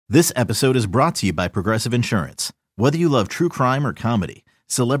This episode is brought to you by Progressive Insurance. Whether you love true crime or comedy,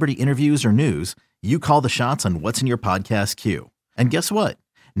 celebrity interviews or news, you call the shots on what's in your podcast queue. And guess what?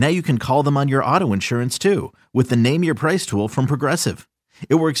 Now you can call them on your auto insurance too with the Name Your Price tool from Progressive.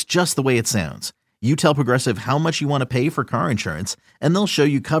 It works just the way it sounds. You tell Progressive how much you want to pay for car insurance, and they'll show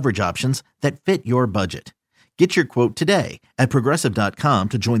you coverage options that fit your budget. Get your quote today at Progressive.com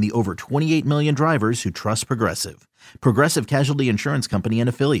to join the over 28 million drivers who trust Progressive. Progressive Casualty Insurance Company and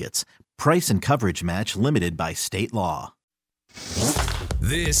Affiliates. Price and coverage match limited by state law.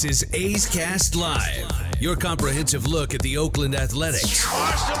 This is A's Cast Live, your comprehensive look at the Oakland Athletics.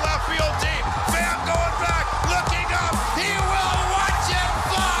 Watch the left field deep. Bam going back, looking up. He will watch it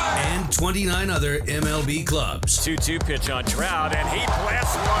fly. And 29 other MLB clubs. 2-2 pitch on Trout, and he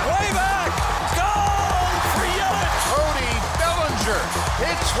blasts one. Way back. Goal for Yelich. Cody Bellinger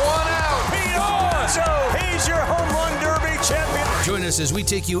hits one out. Beat on. So he's your home run derby champion. Join us as we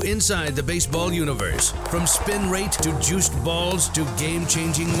take you inside the baseball universe. From spin rate to juiced balls to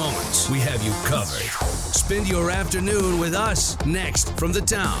game-changing moments, we have you covered. Spend your afternoon with us next from the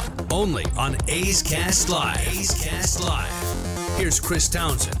town, only on A's Cast Live. A's Cast Live. Here's Chris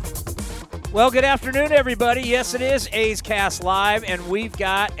Townsend. Well, good afternoon, everybody. Yes, it is A's Cast Live, and we've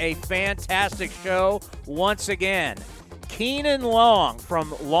got a fantastic show once again. Keenan Long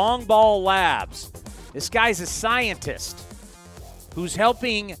from Long Ball Labs. This guy's a scientist who's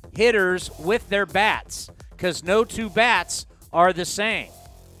helping hitters with their bats because no two bats are the same.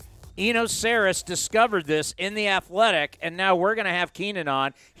 Enos Saris discovered this in The Athletic, and now we're going to have Keenan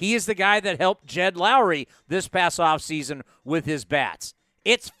on. He is the guy that helped Jed Lowry this past offseason with his bats.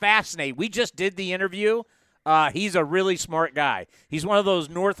 It's fascinating. We just did the interview. He's a really smart guy. He's one of those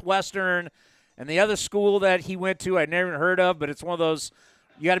Northwestern, and the other school that he went to I never heard of, but it's one of those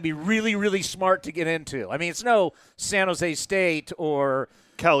you got to be really, really smart to get into. I mean, it's no San Jose State or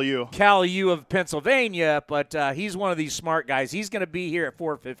Cal U of Pennsylvania, but he's one of these smart guys. He's going to be here at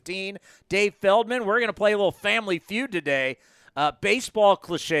 4:15. Dave Feldman, we're going to play a little Family Feud today. Baseball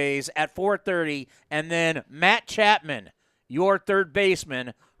cliches at 4:30, and then Matt Chapman, your third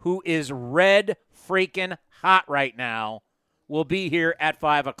baseman, who is red freaking hot right now, will be here at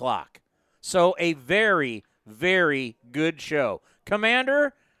 5 o'clock. So a very, very good show.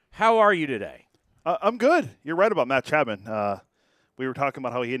 Commander, how are you today? I'm good. You're right about Matt Chapman. We were talking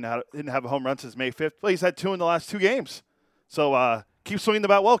about how he didn't have a home run since May 5th. Well, he's had 2 in the last 2 games. So keep swinging the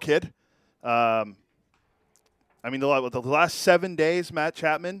bat well, kid. The last 7 days, Matt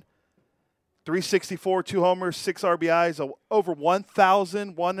Chapman, 364, 2 homers, 6 RBIs, over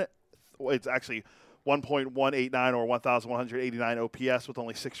 1,000. It's actually 1.189 or 1,189 OPS with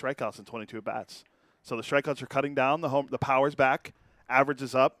only 6 strikeouts and 22 at-bats. So the strikeouts are cutting down. The power's back. Average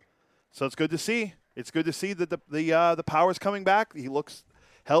is up. So it's good to see. It's good to see that the power's coming back. He looks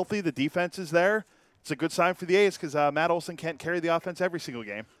healthy. The defense is there. It's a good sign for the A's because Matt Olson can't carry the offense every single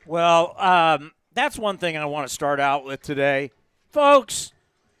game. Well, that's one thing I want to start out with today. Folks,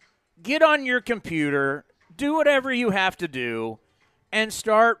 get on your computer, do whatever you have to do, and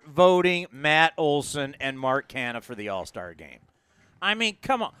start voting Matt Olson and Mark Canha for the All-Star game. I mean,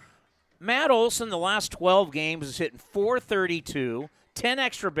 come on. Matt Olson, the last 12 games, is hitting .432, 10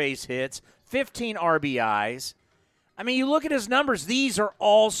 extra base hits, 15 RBIs. I mean, you look at his numbers. These are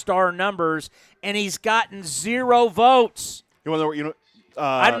all-star numbers, and he's gotten 0 votes.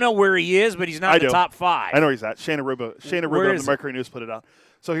 I don't know where he is, but he's not in the top 5. I know where he's at. Shana Rubo of the Mercury News put it out.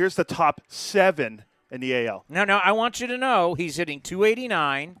 So here's the top 7 in the AL. No, I want you to know he's hitting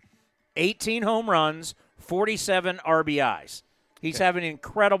 .289, 18 home runs, 47 RBIs. He's having an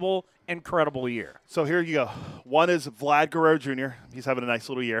incredible year. So here you go. One is Vlad Guerrero Jr. He's having a nice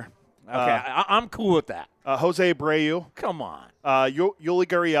little year. Okay, I'm cool with that. Jose Abreu. Come on. Yuli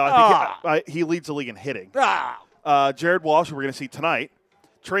Gurriel. He leads the league in hitting. Jared Walsh, who we're going to see tonight.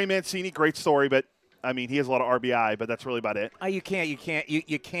 Trey Mancini, great story, but, I mean, he has a lot of RBI, but that's really about it. You can't.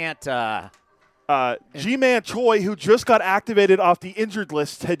 Ji-Man Choi, who just got activated off the injured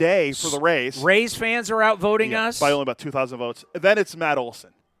list today for the Rays. Rays fans are outvoting us? By only about 2,000 votes. And then it's Matt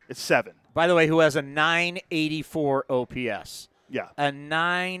Olson. It's 7. By the way, who has a 984 OPS. Yeah. A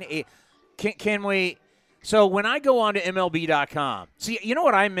 980. Can we – so when I go on to MLB.com, see, you know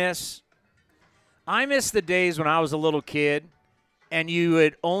what I miss? I miss the days when I was a little kid and you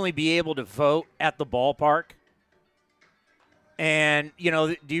would only be able to vote at the ballpark. And, you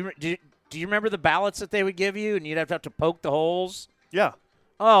know, do you remember the ballots that they would give you and you'd have to poke the holes? Yeah.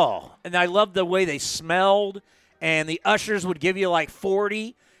 Oh, and I loved the way they smelled, and the ushers would give you like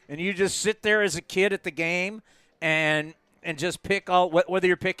 40, and you just sit there as a kid at the game and just pick all, whether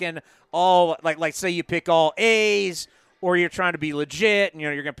you're picking all, like say you pick all A's or you're trying to be legit, and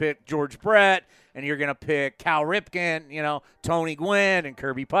you're going to pick George Brett, and you're going to pick Cal Ripken, Tony Gwynn and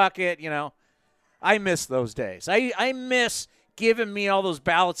Kirby Puckett, I miss those days. I miss giving me all those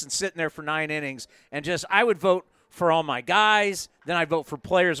ballots and sitting there for 9 innings and I would vote for all my guys, then I'd vote for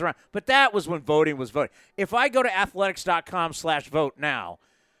players around. But that was when voting was voting. If I go to athletics.com/vote now,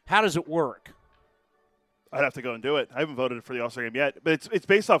 how does it work? I'd have to go and do it. I haven't voted for the All-Star game yet, but it's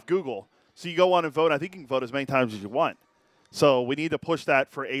based off Google. So you go on and vote. I think you can vote as many times as you want. So we need to push that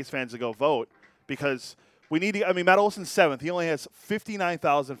for A's fans to go vote because we need to. I mean, Matt Olson's 7th. He only has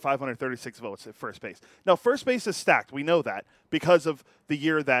 59,536 votes at first base. Now, first base is stacked. We know that because of the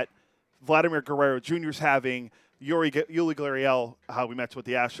year that Vladimir Guerrero Jr. is having, Yuli Gurriel, how we met with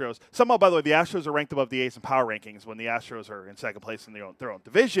the Astros. Somehow, by the way, the Astros are ranked above the A's in power rankings when the Astros are in second place in their own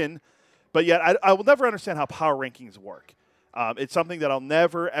division. But yet, I will never understand how power rankings work. It's something that I'll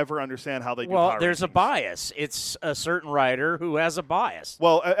never, ever understand how they do. Well, there's a bias. It's a certain writer who has a bias.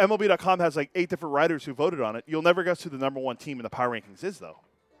 Well, MLB.com has like 8 different writers who voted on it. You'll never guess who the number 1 team in the power rankings is, though.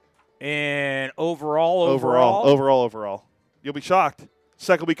 And overall. You'll be shocked.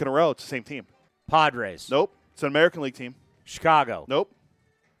 Second week in a row, it's the same team. Padres. Nope. It's an American League team. Chicago. Nope.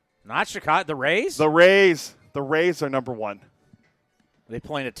 Not Chicago. The Rays? The Rays are number 1. They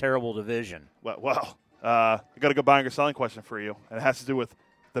play in a terrible division. Well, I got a good buying or selling question for you, and it has to do with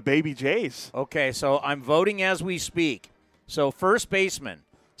the baby Jays. Okay, so I'm voting as we speak. So first baseman,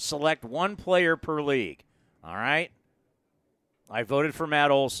 select 1 player per league. All right? I voted for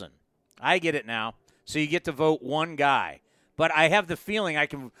Matt Olson. I get it now. So you get to vote 1 guy. But I have the feeling I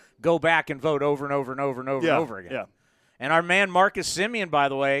can go back and vote over and over and over and over again. Yeah. And our man Marcus Semien, by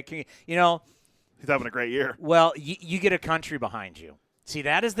the way, he's having a great year. Well, you get a country behind you. See,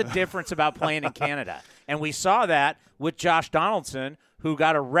 that is the difference about playing in Canada. And we saw that with Josh Donaldson, who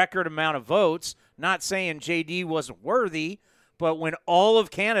got a record amount of votes, not saying JD wasn't worthy, but when all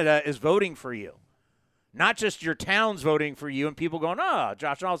of Canada is voting for you, not just your town's voting for you and people going,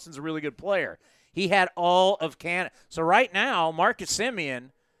 Josh Donaldson's a really good player. He had all of Canada. So right now, Marcus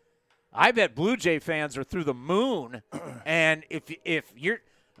Semien, I bet Blue Jay fans are through the moon. And if you're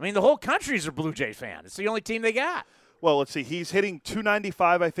 – the whole country's a Blue Jay fan. It's the only team they got. Well, let's see. He's hitting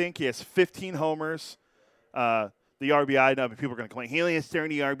 295, I think. He has 15 homers. The RBI, now people are going to complain. He only has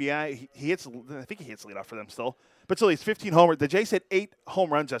 30 RBI. I think he hits leadoff for them still. But still, he's 15 homers. The Jays hit 8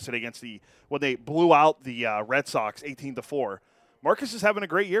 home runs yesterday against when they blew out the Red Sox 18-4. Marcus is having a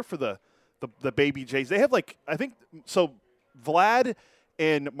great year for the baby Jays. They have Vlad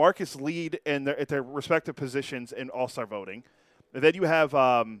and Marcus lead at their respective positions in All-Star voting. And then you have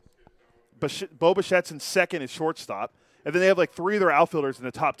Bo Bichette's in second as shortstop. And then they have 3 of their outfielders in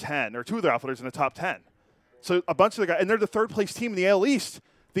the top 10, or 2 of their outfielders in the top 10. So a bunch of the guys, and they're the third-place team in the AL East.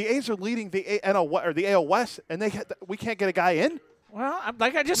 The A's are leading the AL West, and we can't get a guy in? Well,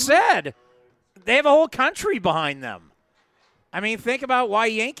 like I just said, they have a whole country behind them. Think about why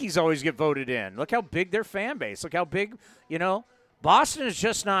Yankees always get voted in. Look how big their fan base. Look how big, Boston is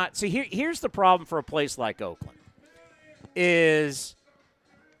just not. See, here's the problem for a place like Oakland is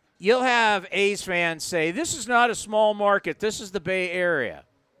you'll have A's fans say, this is not a small market. This is the Bay Area.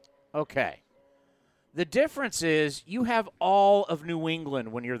 Okay. The difference is you have all of New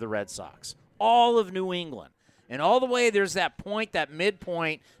England when you're the Red Sox. All of New England. And all the way there's that point, that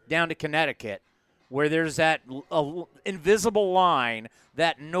midpoint down to Connecticut, where there's that invisible line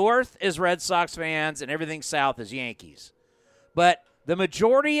that north is Red Sox fans and everything south is Yankees. But the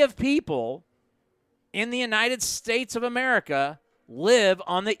majority of people in the United States of America live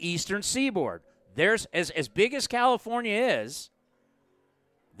on the eastern seaboard. There's as big as California is,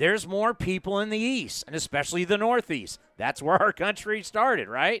 there's more people in the east, and especially the northeast. That's where our country started,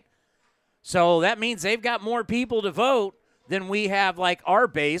 right? So that means they've got more people to vote than we have, our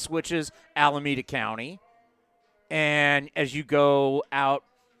base, which is Alameda County. And as you go out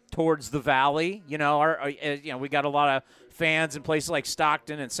towards the valley, we got a lot of fans in places like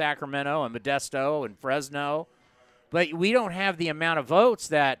Stockton and Sacramento and Modesto and Fresno. But we don't have the amount of votes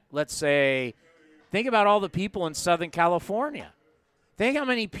that, let's say, think about all the people in Southern California. Think how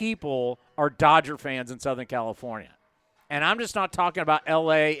many people are Dodger fans in Southern California. And I'm just not talking about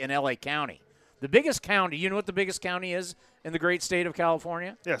L.A. and L.A. County. The biggest county, you know what the biggest county is in the great state of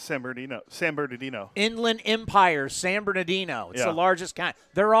California? Yeah, San Bernardino. Inland Empire, San Bernardino. It's the largest county.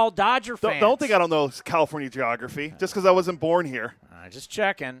 They're all Dodger fans. Don't think I don't know California geography just because I wasn't born here. Just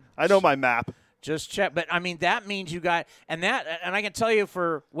checking. I know my map. Just check. But, that means you got – and I can tell you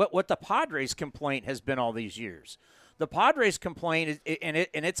for what the Padres' complaint has been all these years. The Padres' complaint, and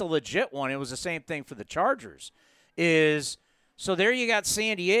it's a legit one, it was the same thing for the Chargers, is So there you got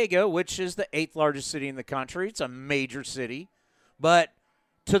San Diego, which is the 8th largest city in the country. It's a major city. But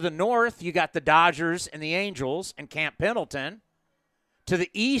to the north, you got the Dodgers and the Angels and Camp Pendleton. To the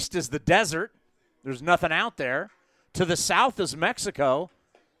east is the desert. There's nothing out there. To the south is Mexico.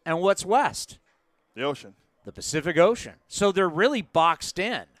 And what's west? The ocean. The Pacific Ocean. So they're really boxed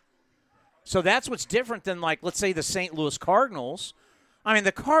in. So that's what's different than, like, let's say the St. Louis Cardinals. I mean,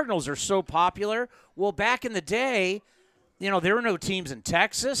 the Cardinals are so popular. Well, back in the day, there were no teams in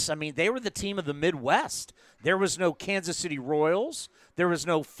Texas. I mean, they were the team of the Midwest. There was no Kansas City Royals. There was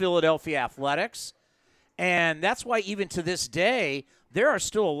no Philadelphia Athletics. And that's why even to this day, there are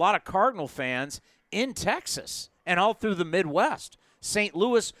still a lot of Cardinal fans in Texas and all through the Midwest. St.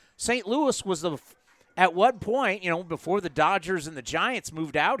 Louis was at one point, before the Dodgers and the Giants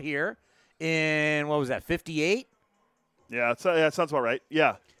moved out here in, 58? Yeah, that sounds about right.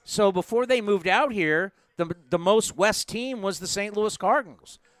 Yeah. So before they moved out here, the most West team was the St. Louis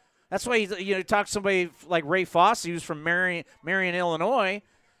Cardinals. That's why you talk to somebody like Ray Fosse, who's from Marion, Illinois.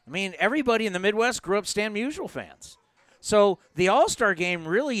 I mean, everybody in the Midwest grew up Stan Musial fans. So the All-Star game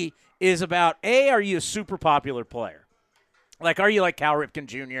really is about, A, are you a super popular player? Like, are you like Cal Ripken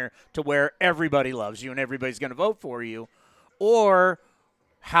Jr. to where everybody loves you and everybody's going to vote for you? Or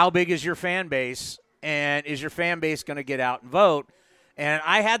how big is your fan base, and is your fan base going to get out and vote? And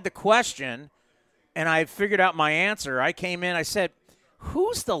I had the question, and I figured out my answer. I came in, I said,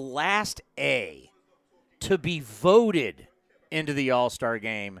 who's the last A to be voted into the All-Star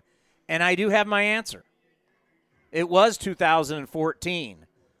game? And I do have my answer. It was 2014.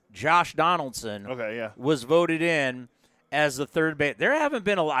 Josh Donaldson was voted in as the third base. There haven't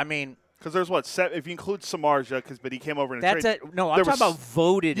been a lot. I mean, because there's if you include Samardzija, but he came over in a trade. No, I'm talking about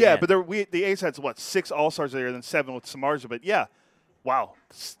voted in. Yeah, but the A's had 6 All-Stars there, then 7 with Samardzija. But yeah, wow,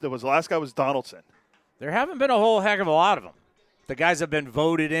 the last guy was Donaldson. There haven't been a whole heck of a lot of them. The guys have been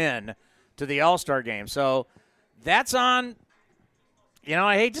voted in to the All-Star game. So that's on,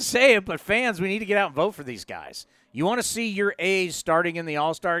 I hate to say it, but fans, we need to get out and vote for these guys. You want to see your A's starting in the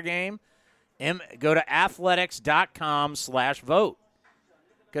All-Star game? Go to athletics.com/vote.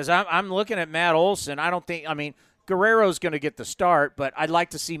 Because I'm looking at Matt Olson. Guerrero's going to get the start, but I'd like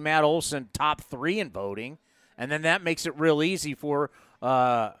to see Matt Olson top 3 in voting. And then that makes it real easy for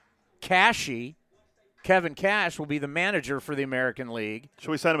Cashy. Kevin Cash will be the manager for the American League. Should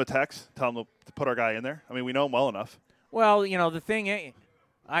we send him a text? Tell him to put our guy in there? I mean, we know him well enough. Well, the thing is,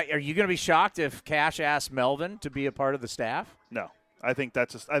 are you going to be shocked if Cash asks Melvin to be a part of the staff? No. I think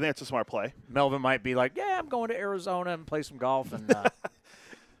that's a smart play. Melvin might be like, yeah, I'm going to Arizona and play some golf. And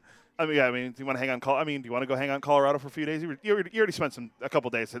do you want to hang on? Do you want to go hang out in Colorado for a few days? You already spent a couple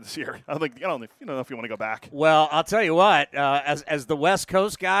days this year. I don't know if you want to go back. Well, I'll tell you what. As the West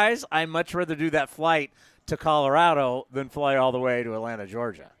Coast guys, I much rather do that flight to Colorado than fly all the way to Atlanta,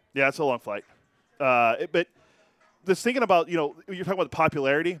 Georgia. Yeah, it's a long flight. But just thinking about, you're talking about the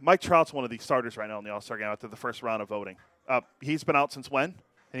popularity. Mike Trout's one of the starters right now in the All-Star game after the first round of voting. He's been out since when?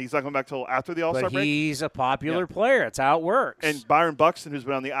 And he's not coming back till after the All-Star break? But he's a popular player. It's how it works. And Byron Buxton, who's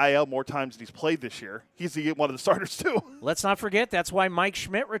been on the IL more times than he's played this year, he's one of the starters too. Let's not forget, that's why Mike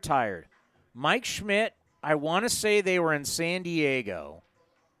Schmidt retired. Mike Schmidt, I want to say they were in San Diego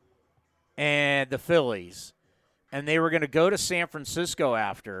and the Phillies, and they were going to go to San Francisco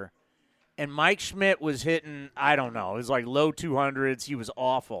after, and Mike Schmidt was hitting, I don't know, it was like low 200s. He was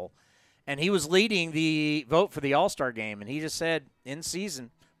awful. And he was leading the vote for the All-Star game, and he just said in season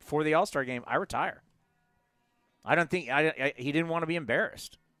before the All-Star game, I retire. I don't think he didn't want to be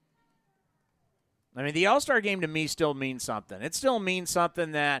embarrassed. I mean, the All-Star game to me still means something. It still means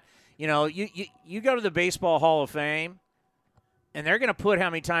something that, you go to the Baseball Hall of Fame, and they're going to put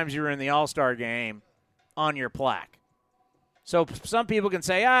how many times you were in the All-Star game on your plaque. So some people can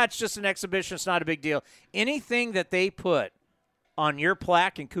say, it's just an exhibition, it's not a big deal. Anything that they put on your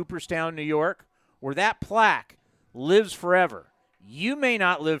plaque in Cooperstown, New York, where that plaque lives forever. You may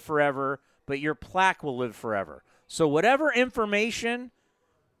not live forever, but your plaque will live forever. So whatever information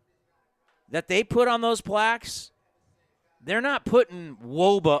that they put on those plaques, they're not putting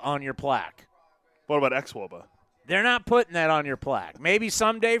WOBA on your plaque. What about ex-WOBA? They're not putting that on your plaque. Maybe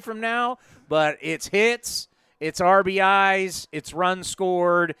someday from now, but it's hits, it's RBIs, it's runs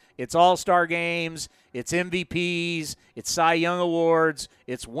scored, it's all-star games, it's MVPs, it's Cy Young Awards,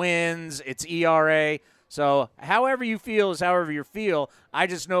 it's wins, it's ERA. So however you feel is however you feel. I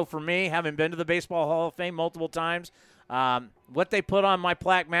just know for me, having been to the Baseball Hall of Fame multiple times, what they put on my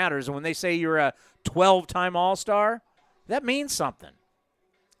plaque matters. And when they say you're a 12-time All-Star, that means something.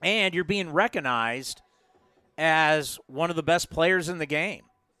 And you're being recognized as one of the best players in the game.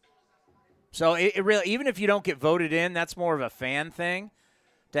 So it really, even if you don't get voted in, that's more of a fan thing.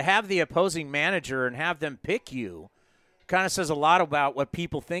 To have the opposing manager and have them pick you kind of says a lot about what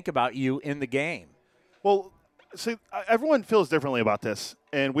people think about you in the game. Well, see, everyone feels differently about this,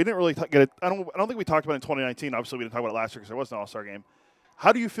 and we didn't really get it. I don't think we talked about it in 2019. Obviously, we didn't talk about it last year because there was an All-Star game.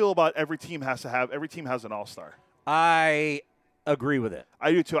 How do you feel about every team has an All-Star? I agree with it.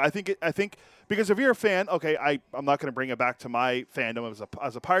 I do too. I think because if you're a fan, okay, I'm not going to bring it back to my fandom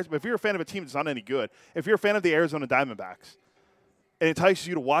as a Pirates, but if you're a fan of a team that's not any good, if you're a fan of the Arizona Diamondbacks, it entices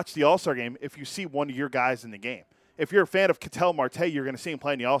you to watch the All-Star game if you see one of your guys in the game. If you're a fan of Ketel Marte, you're going to see him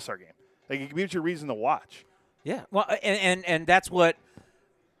play in the All-Star game. Like, it gives you a reason to watch. Yeah, well, and that's what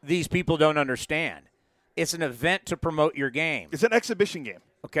these people don't understand. It's an event to promote your game. It's an exhibition game.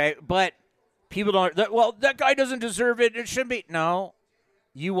 Okay, but people don't, well, that guy doesn't deserve it. It shouldn't be. No,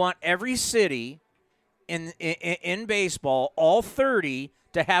 you want every city in baseball, all 30,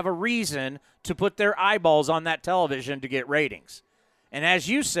 to have a reason to put their eyeballs on that television to get ratings. And as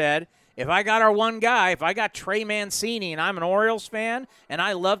you said, if I got our one guy, if I got Trey Mancini and I'm an Orioles fan and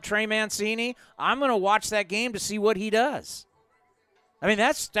I love Trey Mancini, I'm going to watch that game to see what he does. I mean,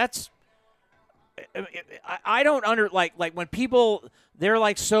 that's I don't like when people, they're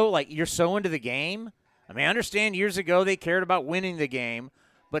like, so like, you're so into the game. I mean, I understand years ago they cared about winning the game,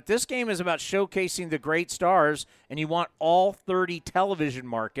 but this game is about showcasing the great stars, and you want all 30 television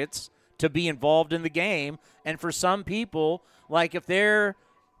markets to be involved in the game. And for some people, like if they're,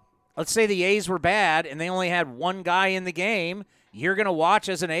 let's say the A's were bad and they only had one guy in the game, you're going to watch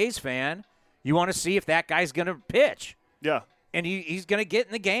as an A's fan. You want to see if that guy's going to pitch. Yeah. And he's going to get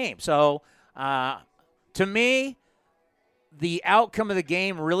in the game. So, to me, the outcome of the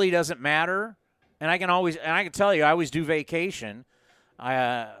game really doesn't matter. And I can tell you, I always do vacation.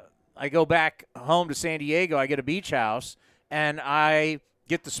 I go back home to San Diego. I get a beach house, and I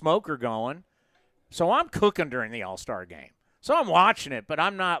get the smoker going. So I'm cooking during the All-Star game. So I'm watching it, but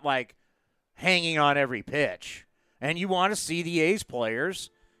I'm not, like, hanging on every pitch. And you want to see the A's players.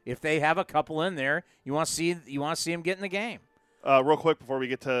 If they have a couple in there, you want to see them get in the game. Real quick before we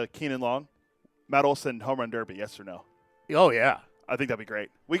get to Keenan Long, Matt Olson home run derby, yes or no? Oh, yeah. I think that'd be great.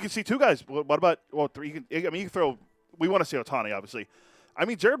 We can see two guys. What about, three? You can throw – we want to see Ohtani, obviously. I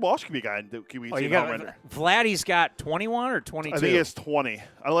mean, Jared Walsh could be a guy that could be home run. Vladdy's got 21 or 22? I think he has 20.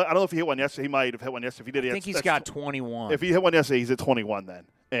 I don't know if he hit one yesterday. He might have hit one yesterday. If he did, I think he's got 21. If he hit one yesterday, he's at 21 then.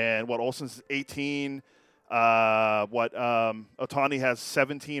 And Olson's 18. Ohtani has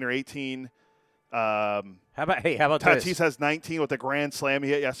 17 or 18. How about this? Tatis has 19 with the grand slam he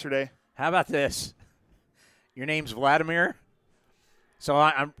hit yesterday. How about this? Your name's Vladimir. So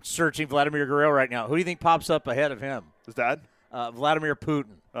I'm searching Vladimir Guerrero right now. Who do you think pops up ahead of him? His dad? Vladimir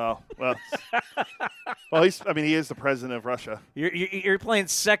Putin. Oh, well. Well, he is the president of Russia. You're playing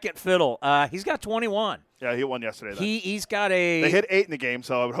second fiddle. He's got 21. Yeah, he hit one yesterday. He's got a... They hit 8 in the game,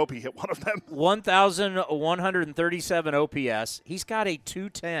 so I would hope he hit one of them. 1,137 OPS. He's got a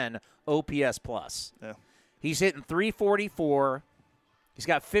 210 OPS plus. Yeah. He's hitting 344. He's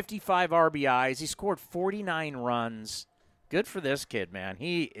got 55 RBIs. He scored 49 runs. Good for this kid, man.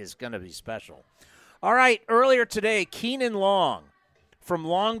 He is going to be special. All right, earlier today, Keenan Long from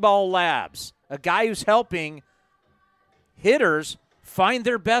Long Ball Labs, a guy who's helping hitters find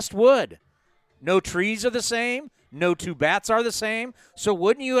their best wood. No trees are the same. No two bats are the same. So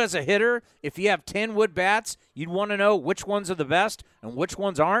wouldn't you, as a hitter, if you have 10 wood bats, you'd want to know which ones are the best and which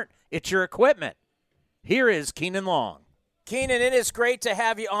ones aren't? It's your equipment. Here is Keenan Long. Keenan, it is great to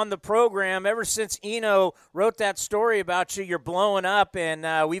have you on the program. Ever since Eno wrote that story about you, you're blowing up,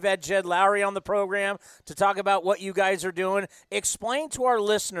 and we've had Jed Lowry on the program to talk about what you guys are doing. Explain to our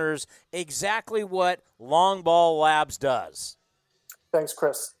listeners exactly what Long Ball Labs does. Thanks,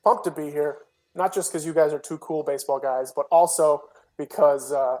 Chris. Pumped to be here, not just because you guys are two cool baseball guys, but also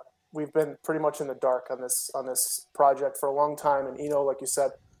because we've been pretty much in the dark on this project for a long time, and Eno, like you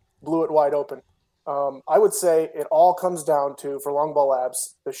said, blew it wide open. I would say it all comes down to, for Long Ball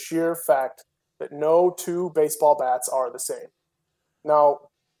Labs, the sheer fact that no two baseball bats are the same. Now,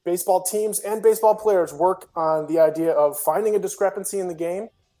 baseball teams and baseball players work on the idea of finding a discrepancy in the game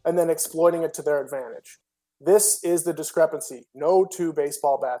and then exploiting it to their advantage. This is the discrepancy. No two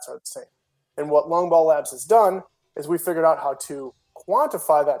baseball bats are the same. And what Long Ball Labs has done is we figured out how to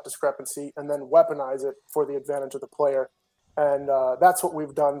quantify that discrepancy and then weaponize it for the advantage of the player. And that's what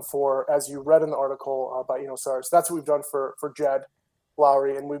we've done for, as you read in the article by Eno Sarris, that's what we've done for Jed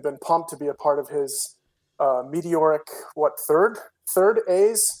Lowry. And we've been pumped to be a part of his meteoric, third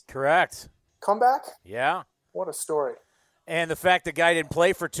A's? Correct. Comeback? Yeah. What a story. And the fact the guy didn't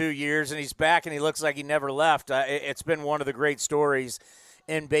play for 2 years and he's back and he looks like he never left, it's been one of the great stories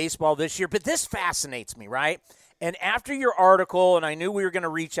in baseball this year. But this fascinates me, right? And after your article, and I knew we were going to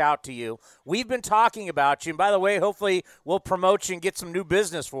reach out to you, we've been talking about you. And by the way, hopefully we'll promote you and get some new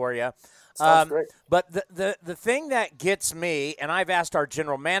business for you. Sounds great. But the thing that gets me, and I've asked our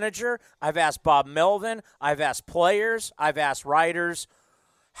general manager, I've asked Bob Melvin, I've asked players, I've asked writers,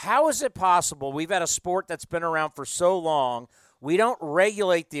 how is it possible we've had a sport that's been around for so long, we don't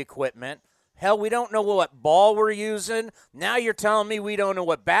regulate the equipment? Hell, we don't know what ball we're using. Now you're telling me we don't know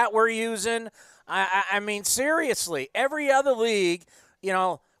what bat we're using. I mean, seriously, every other league,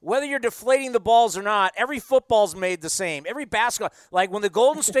 whether you're deflating the balls or not, every football's made the same. Every basketball, like when the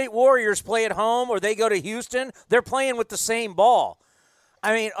Golden State Warriors play at home or they go to Houston, they're playing with the same ball.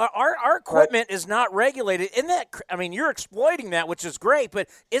 I mean, our equipment is not regulated. You're exploiting that, which is great, but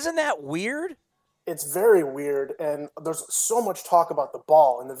isn't that weird? It's very weird, and there's so much talk about the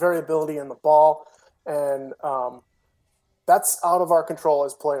ball and the variability in the ball, and that's out of our control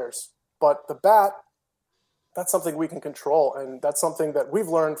as players. But the bat, that's something we can control, and that's something that we've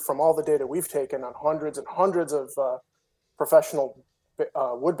learned from all the data we've taken on hundreds and hundreds of professional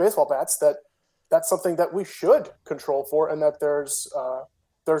wood baseball bats, that's something that we should control for, and that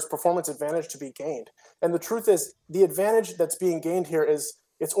there's performance advantage to be gained. And the truth is, the advantage that's being gained here is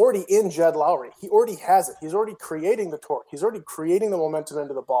it's already in Jed Lowry. He already has it. He's already creating the torque. He's already creating the momentum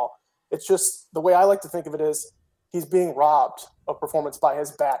into the ball. It's just the way I like to think of it is he's being robbed of performance by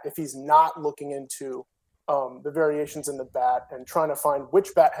his bat if he's not looking into the variations in the bat and trying to find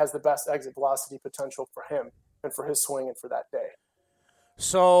which bat has the best exit velocity potential for him and for his swing and for that day.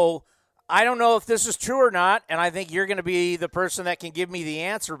 So I don't know if this is true or not, and I think you're going to be the person that can give me the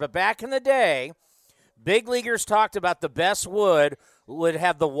answer. But back in the day, big leaguers talked about the best wood would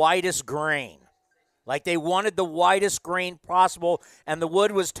have the widest grain. Like they wanted the widest grain possible, and the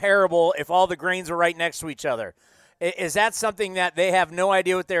wood was terrible if all the grains were right next to each other. Is that something that they have no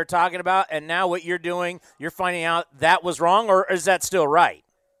idea what they're talking about, and now what you're doing, you're finding out that was wrong, or is that still right?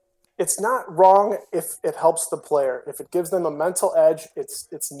 It's not wrong if it helps the player. If it gives them a mental edge,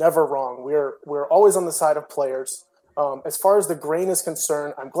 it's never wrong. We're always on the side of players. As far as the grain is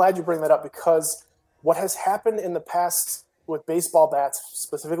concerned, I'm glad you bring that up, because what has happened in the past with baseball bats,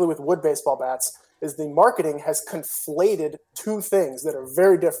 specifically with wood baseball bats, is the marketing has conflated two things that are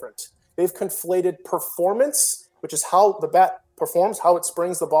very different. They've conflated performance, which is how the bat performs, how it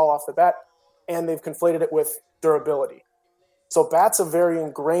springs the ball off the bat, and they've conflated it with durability. So bats of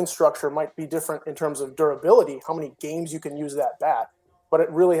varying grain structure might be different in terms of durability, how many games you can use that bat, but it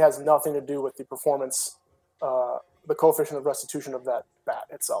really has nothing to do with the performance, the coefficient of restitution of that bat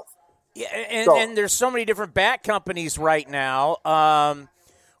itself. Yeah, and there's so many different bat companies right now.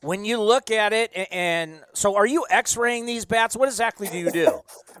 When you look at it, and so are you X-raying these bats? What exactly do you do?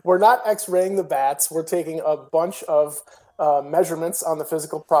 We're not X-raying the bats. We're taking a bunch of measurements on the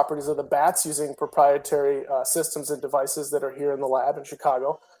physical properties of the bats using proprietary systems and devices that are here in the lab in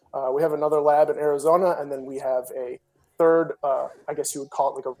Chicago. We have another lab in Arizona, and then we have a third, I guess you would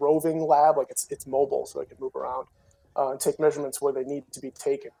call it like a roving lab, like it's mobile, so it can move around and take measurements where they need to be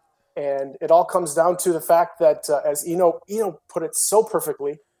taken. And it all comes down to the fact that, as Eno put it so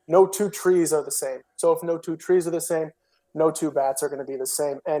perfectly, no two trees are the same. So if no two trees are the same, no two bats are going to be the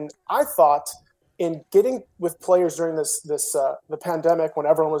same. And I thought in getting with players during the pandemic, when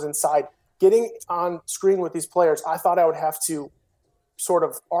everyone was inside, getting on screen with these players, I thought I would have to sort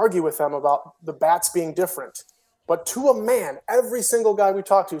of argue with them about the bats being different. But to a man, every single guy we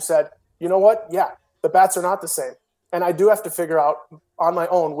talked to said, you know what? Yeah, the bats are not the same. And I do have to figure out on my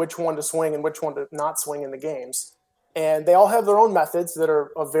own which one to swing and which one to not swing in the games. And they all have their own methods that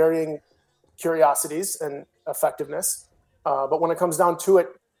are of varying curiosities and effectiveness. But when it comes down to it,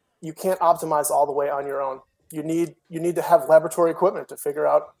 you can't optimize all the way on your own. You need to have laboratory equipment to figure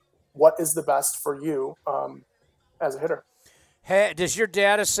out what is the best for you as a hitter. Hey, does your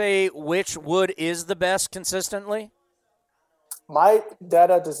data say which wood is the best consistently? My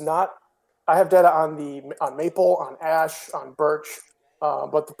data does not. I have data on maple, on ash, on birch,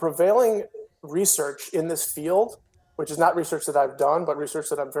 but the prevailing research in this field, which is not research that I've done, but research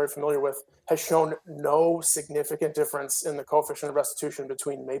that I'm very familiar with, has shown no significant difference in the coefficient of restitution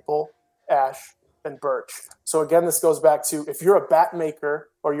between maple, ash, and birch. So again, this goes back to, if you're a bat maker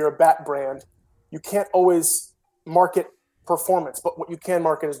or you're a bat brand, you can't always market performance, but what you can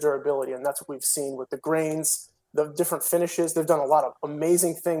market is durability, and that's what we've seen with the grains, the different finishes. They've done a lot of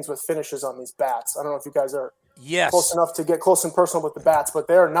amazing things with finishes on these bats. I don't know if you guys are close enough to get close and personal with the bats, but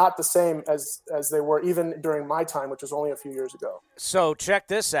they're not the same as they were even during my time, which was only a few years ago. So check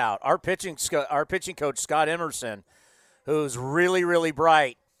this out. Our pitching coach, Scott Emerson, who's really, really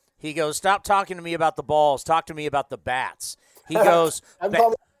bright, he goes, stop talking to me about the balls. Talk to me about the bats. He goes,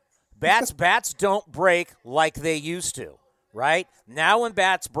 probably- bats don't break like they used to, right? Now when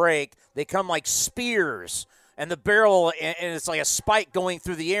bats break, they come like spears, and the barrel, and it's like a spike going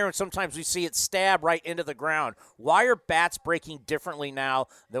through the air, and sometimes we see it stab right into the ground. Why are bats breaking differently now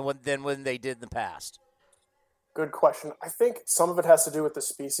than when they did in the past? Good question. I think some of it has to do with the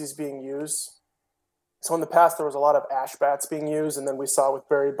species being used. So in the past, there was a lot of ash bats being used, and then we saw with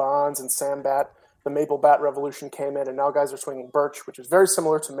Barry Bonds and Sam Bat, the maple bat revolution came in, and now guys are swinging birch, which is very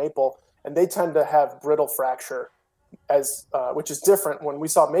similar to maple, and they tend to have brittle fracture, which is different. When we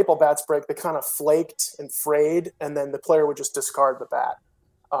saw maple bats break, they kind of flaked and frayed, and then the player would just discard the bat.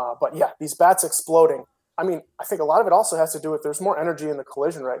 But yeah, these bats exploding. I mean, I think a lot of it also has to do with there's more energy in the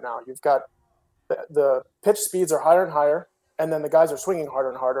collision right now. You've got the pitch speeds are higher and higher, and then the guys are swinging harder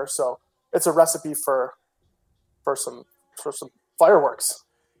and harder. So it's a recipe for some fireworks.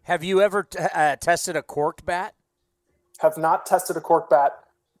 Have you ever tested a corked bat? Have not tested a corked bat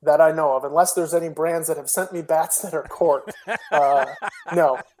that I know of, unless there's any brands that have sent me bats that are corked.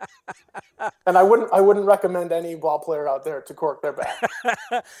 No, and I wouldn't recommend any ball player out there to cork their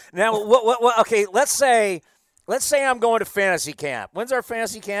bat. Now, what? Okay, let's say I'm going to fantasy camp. When's our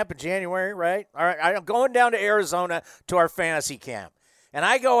fantasy camp? In January, right? All right, I'm going down to Arizona to our fantasy camp, and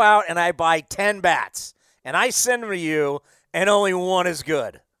I go out and I buy 10 bats, and I send them to you, and only one is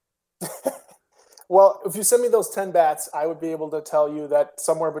good. Well, if you send me those 10 bats, I would be able to tell you that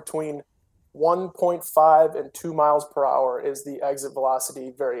somewhere between 1.5 and 2 miles per hour is the exit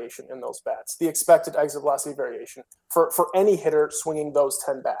velocity variation in those bats, the expected exit velocity variation for any hitter swinging those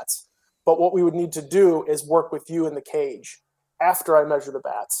 10 bats. But what we would need to do is work with you in the cage after I measure the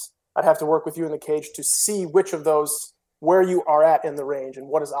bats. I'd have to work with you in the cage to see which of those, where you are at in the range and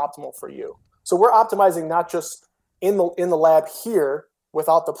what is optimal for you. So we're optimizing not just in the lab here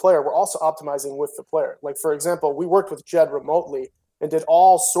without the player, we're also optimizing with the player. Like, for example, we worked with Jed remotely and did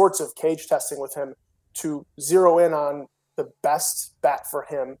all sorts of cage testing with him to zero in on the best bat for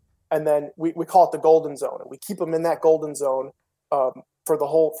him. And then we call it the golden zone, and we keep him in that golden zone for the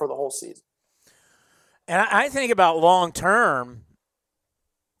whole season. And I think about long term,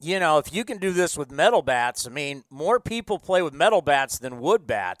 if you can do this with metal bats, I mean, more people play with metal bats than wood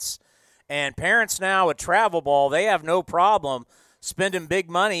bats. And parents now at Travel Ball, they have no problem spending big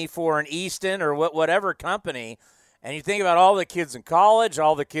money for an Easton or whatever company. And you think about all the kids in college,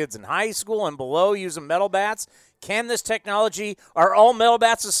 all the kids in high school and below using metal bats. Can this technology, are all metal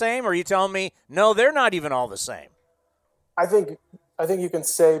bats the same? Or are you telling me, no, they're not even all the same? I think you can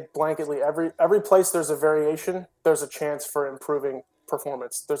say blanketly every place there's a variation, there's a chance for improving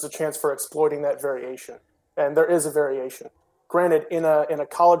performance. There's a chance for exploiting that variation. And there is a variation. Granted, in a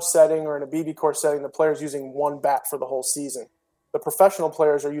college setting or in a BB course setting, the player's using one bat for the whole season. The professional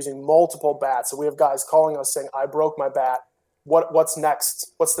players are using multiple bats. So we have guys calling us saying, I broke my bat. What's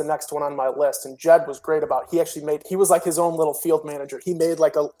next? What's the next one on my list? And Jed was great about it. He was like his own little field manager. He made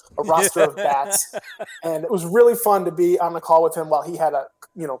like a roster of bats. And it was really fun to be on the call with him while he had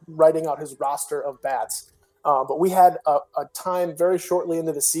writing out his roster of bats. But we had a time very shortly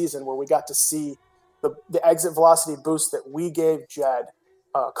into the season where we got to see the exit velocity boost that we gave Jed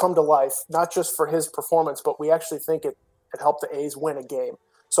come to life, not just for his performance, but we actually think it helped the A's win a game.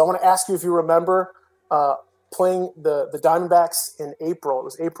 So I want to ask you if you remember playing the Diamondbacks in April. It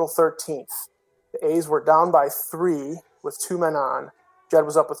was April 13th. The A's were down by 3 with 2 men on. Jed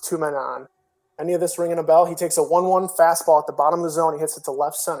was up with 2 men on. Any of this ringing a bell? He takes a 1-1 fastball at the bottom of the zone. He hits it to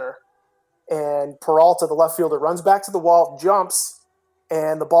left center. And Peralta, the left fielder, runs back to the wall, jumps,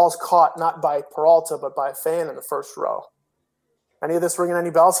 and the ball's caught not by Peralta but by a fan in the first row. Any of this ringing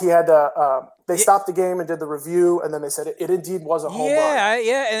any bells? He had they stopped the game and did the review, and then they said it indeed was a home run.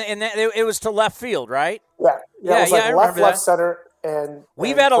 Yeah, and it was to left field, right? Yeah, it was like I left center. And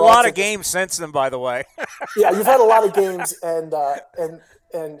we've had a lot of games since then, by the way. Yeah, you've had a lot of games, and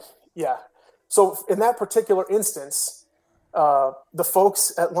yeah. So in that particular instance, the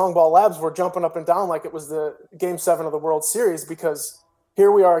folks at Long Ball Labs were jumping up and down like it was the Game 7 of the World Series, because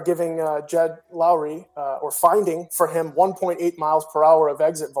here we are giving Jed Lowrie, or finding for him 1.8 miles per hour of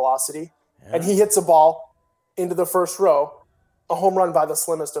exit velocity, and he hits a ball into the first row, a home run by the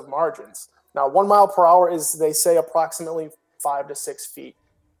slimmest of margins. Now, 1 mile per hour is, they say, approximately 5 to 6 feet.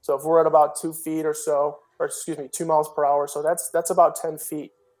 So if we're at about 2 feet or so, 2 miles per hour, so that's about 10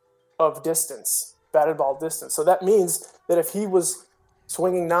 feet of distance, batted ball distance. So that means that if he was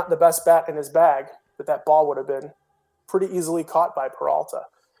swinging not the best bat in his bag, that ball would have been pretty easily caught by Peralta.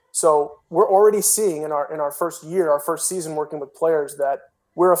 So we're already seeing in our first season working with players, that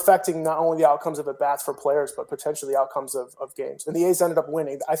we're affecting not only the outcomes of at-bats for players, but potentially the outcomes of games. And the A's ended up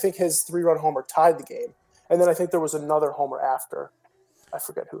winning. I think his 3-run homer tied the game. And then I think there was another homer after. I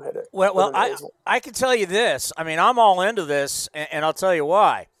forget who hit it. Well, I can tell you this. I mean, I'm all into this, and I'll tell you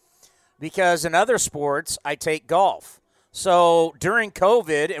why. Because in other sports, I take golf. So during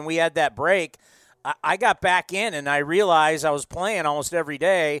COVID, and we had that break, I got back in, and I realized I was playing almost every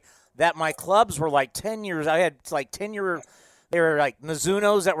day, that my clubs were like 10 years. I had like 10-year – they were like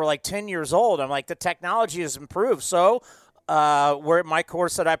Mizunos that were like 10 years old. I'm like, the technology has improved. So where my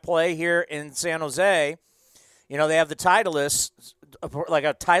course that I play here in San Jose, they have the Titleist, like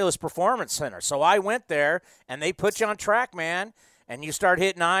a Titleist Performance Center. So I went there, and they put you on track, man, and you start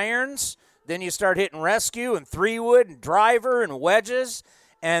hitting irons. Then you start hitting rescue and 3-wood and driver and wedges,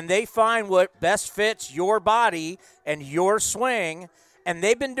 and they find what best fits your body and your swing. And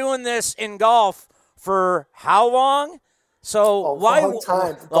they've been doing this in golf for how long? So a long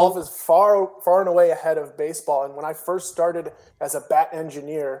time. Golf is far and away ahead of baseball. And when I first started as a bat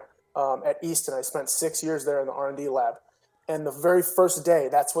engineer at Easton, I spent 6 years there in the R&D lab. And the very first day,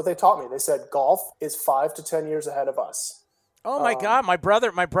 that's what they taught me. They said golf is 5 to 10 years ahead of us. Oh my God! My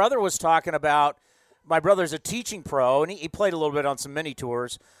brother was talking about. My brother's a teaching pro, and he played a little bit on some mini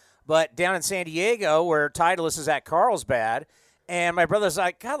tours, but down in San Diego, where Titleist is at Carlsbad. And my brother's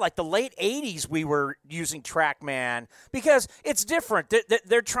like, God, like the late 80s we were using TrackMan because it's different.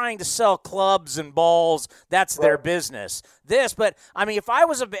 They're trying to sell clubs and balls. That's their business. But I mean, if I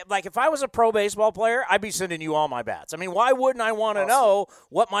was a pro baseball player, I'd be sending you all my bats. I mean, why wouldn't I want to know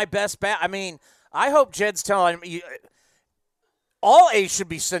what my best bat? I mean, I hope Jed's telling me all A's should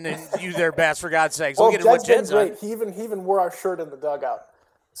be sending you their bats, for God's sakes. Well, look at what Jed's great. He even wore our shirt in the dugout.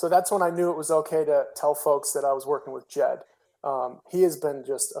 So that's when I knew it was okay to tell folks that I was working with Jed. He has been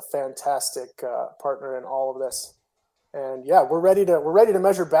just a fantastic partner in all of this, and yeah, we're ready to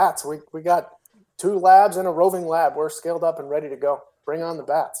measure bats. We got 2 labs and a roving lab. We're scaled up and ready to go. Bring on the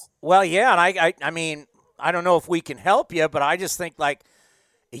bats. Well, yeah, and I mean, I don't know if we can help you, but I just think like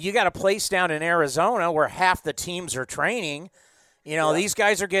you got a place down in Arizona where half the teams are training. These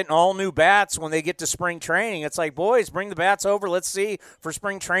guys are getting all new bats when they get to spring training. It's like, boys, bring the bats over. Let's see for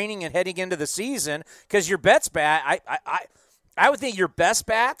spring training and heading into the season because your bets bat. I would think your best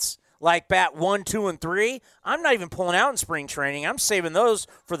bats, like bat 1, 2, and 3, I'm not even pulling out in spring training. I'm saving those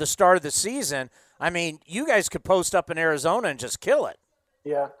for the start of the season. I mean, you guys could post up in Arizona and just kill it.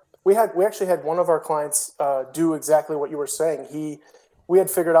 Yeah. We actually had one of our clients do exactly what you were saying. We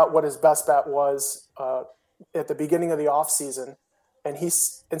had figured out what his best bat was at the beginning of the off season, and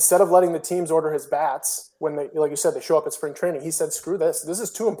instead of letting the teams order his bats when they, like you said, they show up at spring training, he said, "Screw this. This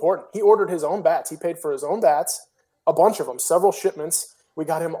is too important." He ordered his own bats. He paid for his own bats. A bunch of them, several shipments. We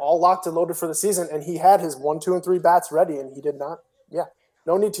got him all locked and loaded for the season, and he had his 1, 2, and 3 bats ready, and he did not. Yeah,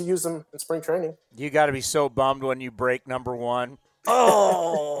 no need to use them in spring training. You got to be so bummed when you break number 1.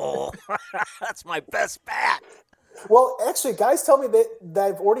 Oh, that's my best bat. Well, actually, guys tell me that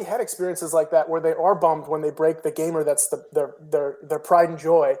they've already had experiences like that where they are bummed when they break the gamer that's their pride and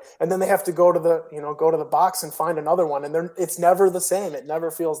joy, and then they have to go to the box and find another one, and it's never the same. It never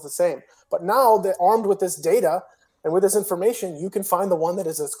feels the same. But now they're armed with this data. And with this information, you can find the one that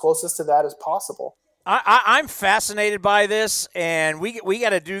is as closest to that as possible. I'm fascinated by this, and we got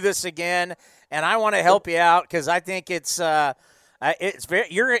to do this again. And I want to help you out because I think it's very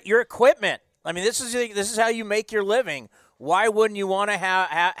your equipment. I mean, this is how you make your living. Why wouldn't you want to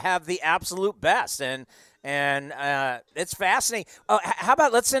have the absolute best? And it's fascinating. How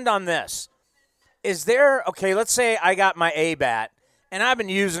about let's end on this? Let's say I got my A bat and I've been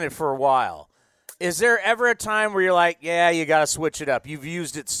using it for a while. Is there ever a time where you're like, yeah, you got to switch it up? You've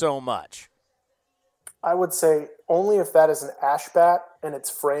used it so much. I would say only if that is an ash bat and it's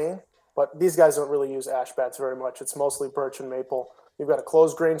fraying, but these guys don't really use ash bats very much. It's mostly birch and maple. You've got a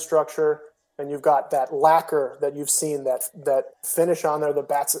closed grain structure, and you've got that lacquer that you've seen, that finish on there. The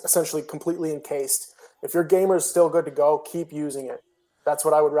bat's essentially completely encased. If your gamer is still good to go, keep using it. That's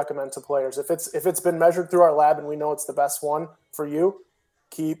what I would recommend to players. If it's been measured through our lab and we know it's the best one for you,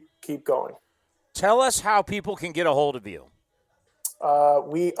 keep going. Tell us how people can get a hold of you.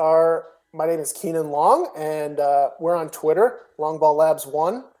 My name is Keenan Long, and we're on Twitter, Longball Labs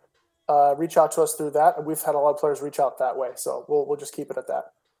 1. Reach out to us through that. We've had a lot of players reach out that way, so we'll just keep it at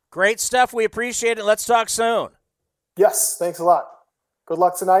that. Great stuff. We appreciate it. Let's talk soon. Yes, thanks a lot. Good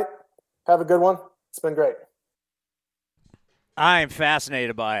luck tonight. Have a good one. It's been great. I am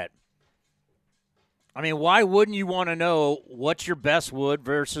fascinated by it. I mean, why wouldn't you want to know what's your best wood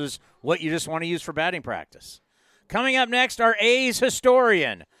versus what you just want to use for batting practice? Coming up next, our A's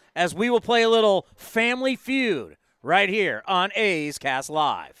historian, as we will play a little Family Feud right here on A's Cast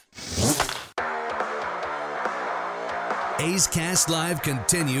Live. A's Cast Live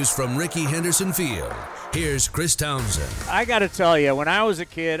continues from Rickey Henderson Field. Here's Chris Townsend. I got to tell you, when I was a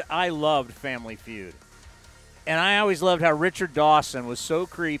kid, I loved Family Feud. And I always loved how Richard Dawson was so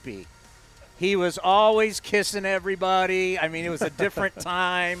creepy. He was always kissing everybody. I mean, it was a different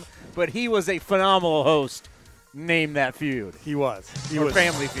time, but he was a phenomenal host. Name that feud. He was. He Or was.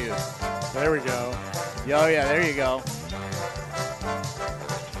 Family Feud. There we go. Oh, yeah, there you go.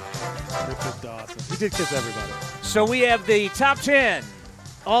 Richard Dawson. He did kiss everybody. So we have the top 10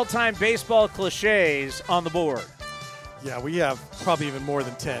 all-time baseball cliches on the board. Yeah, we have probably even more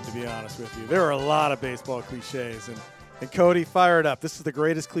than 10, to be honest with you. There are a lot of baseball cliches. And Cody, fire it up. This is the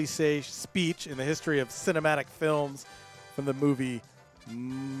greatest cliche speech in the history of cinematic films from the movie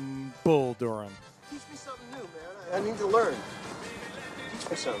Bull Durham. Teach me something new, man. I need to learn. Teach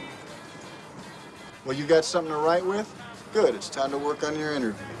me something. Well, you got something to write with? Good. It's time to work on your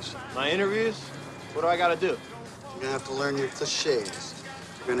interviews. My interviews? What do I got to do? You're going to have to learn your cliches.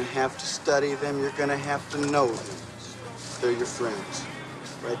 You're going to have to study them. You're going to have to know them. They're your friends.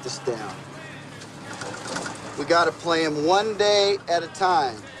 Write this down. We got to play them one day at a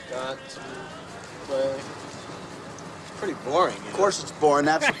time. Got to play. It's pretty boring. Of course it's boring.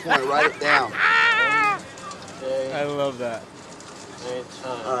 That's the point. Write it down. I love that.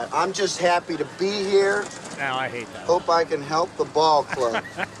 All right. I'm just happy to be here. Now I hate that. Hope I can help the ball club.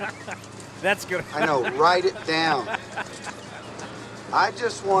 That's good. I know. Write it down. I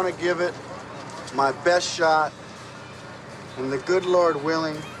just want to give it my best shot, and the good Lord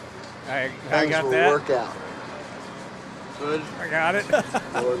willing, I things got will that. work out. Good. I got it.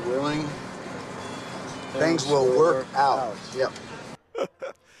 Lord willing. Things will work out. Yep.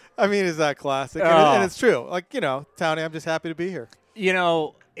 I mean, is that classic? Oh. And it's true. Like, you know, Townie, I'm just happy to be here. You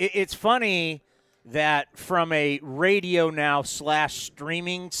know, it's funny that from a radio now /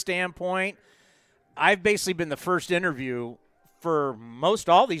 streaming standpoint, I've basically been the first interview for most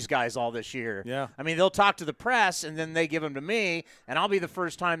all these guys all this year. Yeah. I mean, they'll talk to the press and then they give them to me, and I'll be the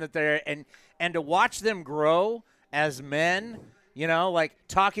first time that they're and to watch them grow as men, you know, like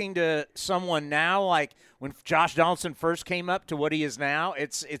talking to someone now, like when Josh Donaldson first came up to what he is now,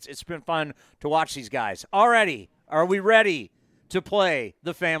 it's been fun to watch these guys. Already, are we ready to play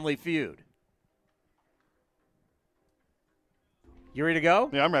the Family Feud? You ready to go?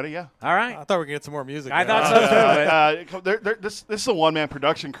 Yeah, I'm ready, yeah. All right. I thought we were going to get some more music. I there. thought so too. This is a one-man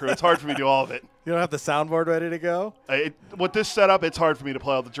production crew. It's hard for me to do all of it. You don't have the soundboard ready to go? With this setup, it's hard for me to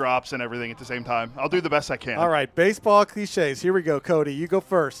play all the drops and everything at the same time. I'll do the best I can. All right, baseball cliches. Here we go, Cody. You go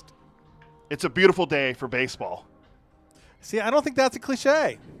first. It's a beautiful day for baseball. See, I don't think that's a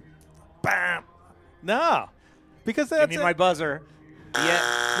cliche. Bam. No. Because that's Give me my buzzer.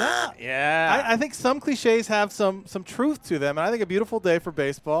 Yeah. No. Yeah. I think some cliches have some truth to them, and I think a beautiful day for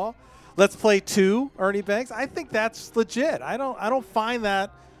baseball. Let's play two, Ernie Banks. I think that's legit. I don't find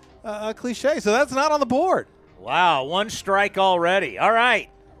that a cliche, so that's not on the board. Wow, one strike already. All right.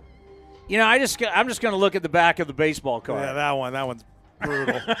 You know, I'm just going to look at the back of the baseball card. Yeah, that one's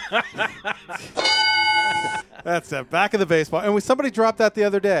brutal. That's the back of the baseball, and somebody dropped that the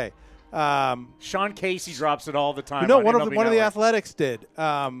other day. Sean Casey drops it all the time. No, on one MLB of the Network. Athletics did.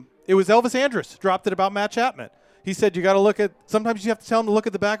 It was Elvis Andrus dropped it about Matt Chapman. He said you got to look at. Sometimes you have to tell him to look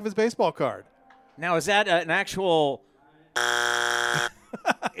at the back of his baseball card. Now, is that an actual?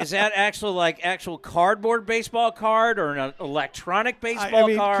 Is that actual cardboard baseball card or an electronic baseball I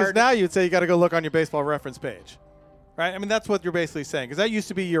mean, because card? now you'd say you got to go look on your baseball reference page, right? I mean, that's what you're basically saying, because that used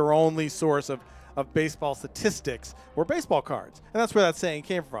to be your only source of baseball statistics were baseball cards, and that's where that saying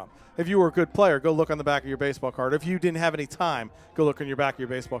came from. If you were a good player, go look on the back of your baseball card. If you didn't have any time, go look on your back of your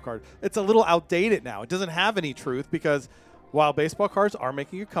baseball card. It's a little outdated now. It doesn't have any truth, because while baseball cards are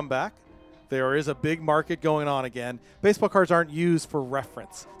making a comeback, there is a big market going on again. Baseball cards aren't used for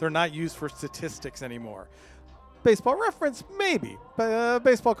reference. They're not used for statistics anymore. Baseball reference, maybe, but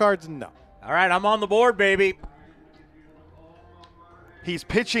baseball cards, no. All right, I'm on the board, baby. He's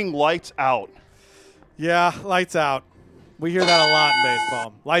pitching lights out. Yeah, lights out. We hear that a lot in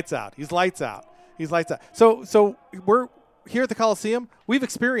baseball. Lights out. He's lights out. He's lights out. So we're here at the Coliseum. We've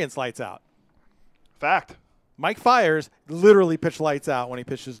experienced lights out. Fact. Mike Fiers literally pitched lights out when he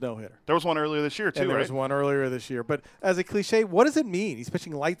pitched his no-hitter. There was one earlier this year, too, And there right? was one earlier this year. But as a cliche, what does it mean? He's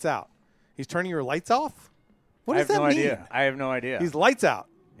pitching lights out. He's turning your lights off? What does that mean? Idea. I have no idea. He's lights out.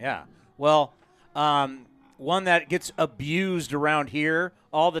 Yeah. Well, one that gets abused around here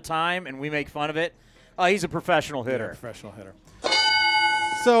all the time, and we make fun of it. He's a professional hitter. Yeah, professional hitter.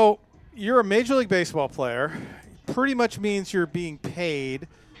 So you're a Major League Baseball player. Pretty much means you're being paid,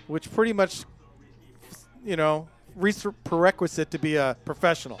 which pretty much, prerequisite to be a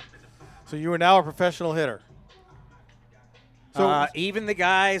professional. So you are now a professional hitter. So even the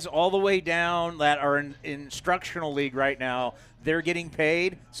guys all the way down that are in instructional league right now, they're getting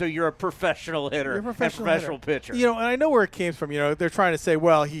paid. So you're a professional hitter, You're a professional and pitcher. and I know where it came from. They're trying to say,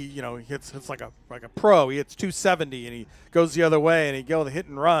 well, he hits like a pro. He hits 270 and he goes the other way and he goes the hit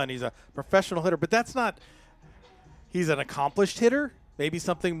and run. He's a professional hitter, but that's not. He's an accomplished hitter. Maybe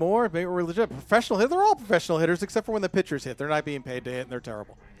something more. Maybe we're legit professional hitter. They're all professional hitters except for when the pitchers hit. They're not being paid to hit, and they're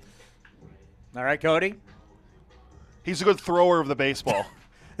terrible. All right, Cody. He's a good thrower of the baseball.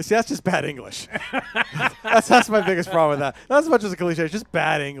 See, that's just bad English. that's my biggest problem with that. Not as much as a cliche, it's just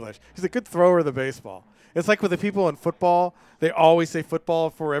bad English. He's a good thrower of the baseball. It's like with the people in football, they always say football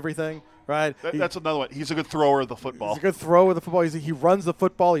for everything, right? That's another one. He's a good thrower of the football. He's a good thrower of the football. He runs the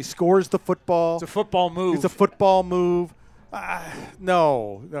football. He scores the football. It's a football move. It's a football move.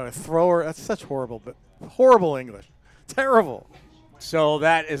 No, a thrower. That's such horrible English. Terrible. So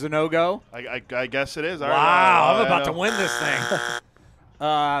that is a no-go? I guess it is. Wow, I'm about to win this thing.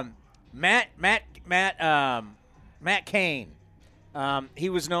 Matt Cain. He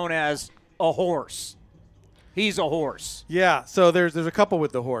was known as a horse. He's a horse. Yeah, so there's a couple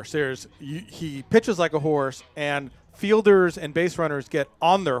with the horse. He pitches like a horse, and fielders and base runners get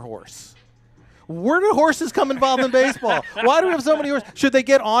on their horse. Where do horses come involved in baseball? Why do we have so many horses? Should they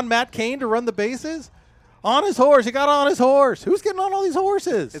get on Matt Cain to run the bases? On his horse. He got on his horse. Who's getting on all these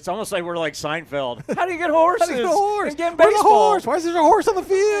horses? It's almost like we're like Seinfeld. How do you get horses? How do you get a horse? And get Where's baseball? the horse? Why is there a horse on the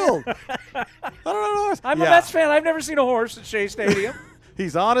field? I don't know. I'm a Mets fan. I've never seen a horse at Shea Stadium.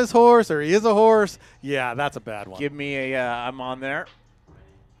 He's on his horse, or he is a horse. Yeah, that's a bad one. Give me a I'm on there.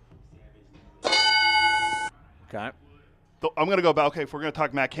 Okay. I'm going to go back. Okay, if we're going to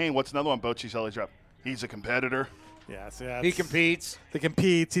talk Matt Cain, what's another one Bochy's always dropped? He's a competitor. Yes, he competes. He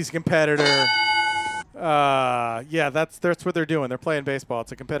competes. He's a competitor. That's what they're doing. They're playing baseball.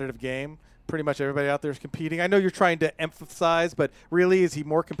 It's a competitive game. Pretty much everybody out there is competing. I know you're trying to emphasize, but really, is he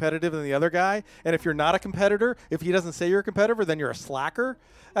more competitive than the other guy? And if you're not a competitor, if he doesn't say you're a competitor, then you're a slacker.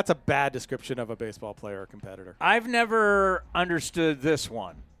 That's a bad description of a baseball player or competitor. I've never understood this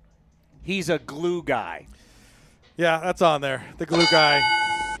one. He's a glue guy. Yeah, that's on there. The glue guy.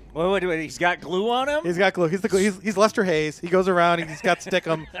 Wait, he's got glue on him? He's got glue. He's the glue. He's Lester Hayes. He goes around. He's got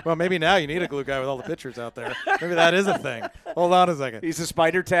stickum. Well, maybe now you need a glue guy with all the pitchers out there. Maybe that is a thing. Hold on a second. He's a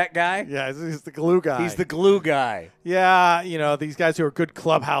spider tack guy? Yeah, he's the glue guy. He's the glue guy. Yeah, these guys who are good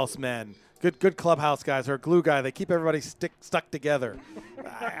clubhouse men, good clubhouse guys who are glue guy. They keep everybody stuck together.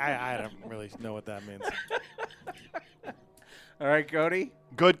 I don't really know what that means. All right, Cody.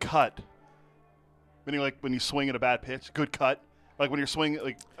 Good cut. Meaning like when you swing at a bad pitch, good cut. Like when you're swinging,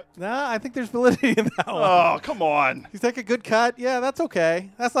 like. Nah, I think there's validity in that one. Oh, come on. He's like a good cut. Yeah, that's okay.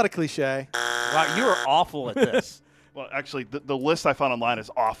 That's not a cliche. Wow, you are awful at this. Well, actually, the list I found online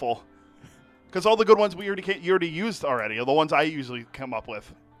is awful. Because all the good ones you already used already are the ones I usually come up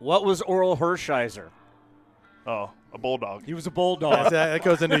with. What was Oral Hershiser? Oh, a bulldog. He was a bulldog. That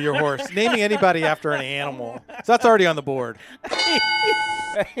goes into your horse. Naming anybody after an animal. So that's already on the board.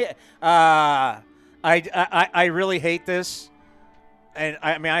 I really hate this. And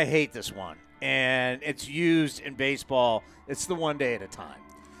I hate this one. And it's used in baseball. It's the one day at a time.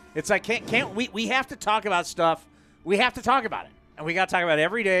 It's like, we have to talk about stuff. We have to talk about it. And we got to talk about it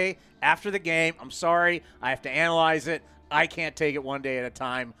every day after the game. I'm sorry. I have to analyze it. I can't take it one day at a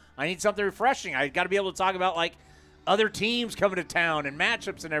time. I need something refreshing. I got to be able to talk about, like, other teams coming to town and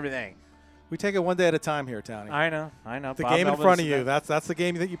matchups and everything. We take it one day at a time here, Tony. I know. The game in front of you. That's the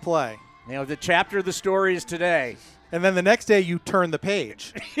game that you play. The chapter of the story is today. And then the next day you turn the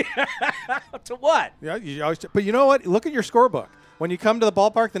page. To what? Yeah, but you know what? Look at your scorebook. When you come to the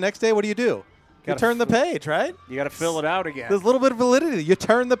ballpark the next day, what do? You turn the page, right? You got to fill it out again. There's a little bit of validity. You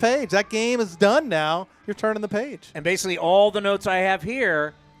turn the page. That game is done now. You're turning the page. And basically all the notes I have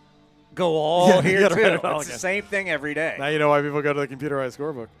here go all here too. It's the same thing every day. Now you know why people go to the computerized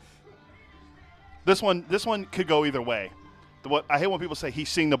scorebook. This one could go either way. I hate when people say he's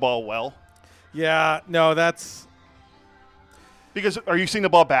seeing the ball well. Yeah, no, that's... Because are you seeing the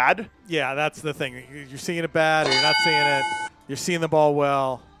ball bad? Yeah, that's the thing. You're seeing it bad or you're not seeing it. You're seeing the ball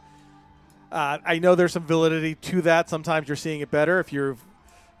well. I know there's some validity to that. Sometimes you're seeing it better if you've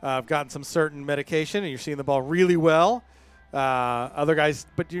gotten some certain medication and you're seeing the ball really well. Other guys,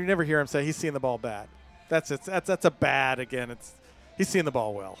 but you never hear him say he's seeing the ball bad. That's a bad, again. He's seeing the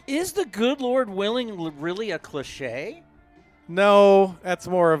ball well. Is the good Lord willing really a cliche? No, that's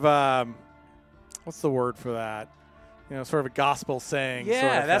more of what's the word for that? Sort of a gospel saying. Yeah,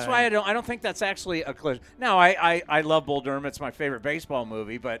 sort of that's thing. why I don't think that's actually a cliche. Now, I love Bull Durham. It's my favorite baseball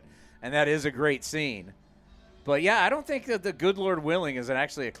movie, and that is a great scene. But yeah, I don't think that the good Lord willing is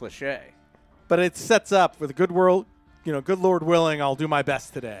actually a cliche. But it sets up with the good good Lord willing, I'll do my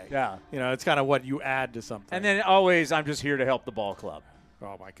best today. Yeah. It's kind of what you add to something. And then always, I'm just here to help the ball club.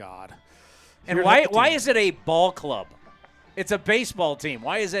 Oh, my God. And Here to why help the team. is it a ball club? It's a baseball team.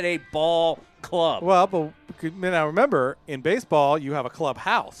 Why is it a ball club? Well, but now remember, in baseball, you have a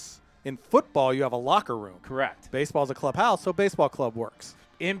clubhouse. In football, you have a locker room. Correct. Baseball's a clubhouse, so baseball club works.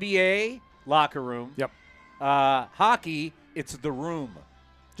 NBA, locker room. Yep. Hockey, it's the room.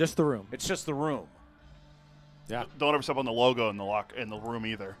 Just the room. It's just the room. Yeah. Don't ever step on the logo in the room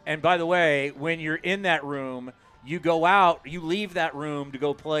either. And by the way, when you're in that room, you go out, you leave that room to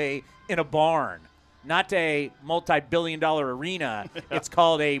go play in a barn. Not a multi-billion-dollar arena. It's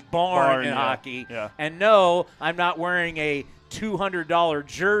called a barn in hockey. Yeah. And no, I'm not wearing a $200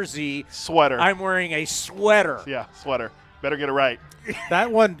 jersey. Sweater. I'm wearing a sweater. Yeah, sweater. Better get it right.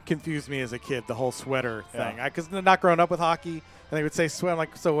 That one confused me as a kid, the whole sweater thing. Because not growing up with hockey, and they would say sweater. I'm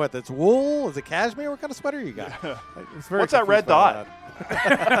like, so what? That's wool? Is it cashmere? What kind of sweater you got? What's that red dot?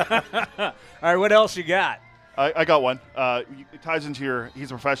 All right, what else you got? I got one. It ties into he's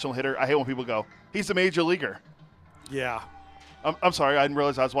a professional hitter. I hate when people go, he's a major leaguer. Yeah. I'm sorry. I didn't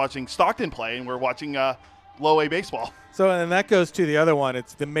realize I was watching Stockton play, and we're watching low A baseball. So, and that goes to the other one.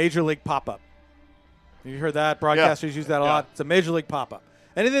 It's the Major League pop-up. You heard that? Broadcasters use that a lot. It's a Major League pop-up.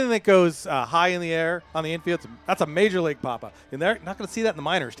 Anything that goes high in the air on the infield, that's a Major League pop-up. And they're not going to see that in the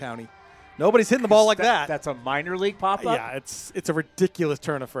minors, Townie. Nobody's hitting the ball like that. That's a minor league pop-up? Yeah, it's a ridiculous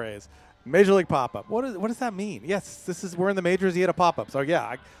turn of phrase. Major League pop-up. What does that mean? Yes, we're in the majors. He had a pop-up. So,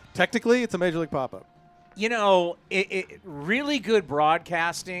 yeah, technically it's a Major League pop-up. Really good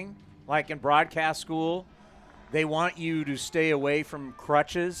broadcasting, like in broadcast school, they want you to stay away from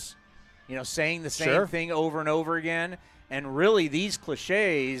crutches, saying the same thing over and over again. And really, these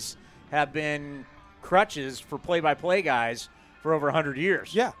cliches have been crutches for play-by-play guys for over 100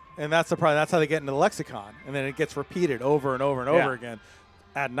 years. Yeah, and that's the problem. That's how they get into the lexicon. And then it gets repeated over and over and over again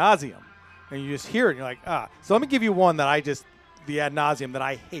ad nauseum. And you just hear it, and you're like, So let me give you one that the ad nauseum that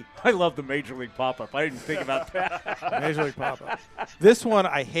I hate. I love the Major League pop-up. I didn't think about that. Major League pop-up. This one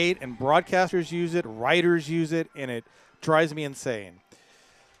I hate, and broadcasters use it, writers use it, and it drives me insane.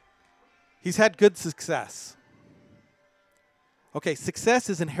 He's had good success. Okay, success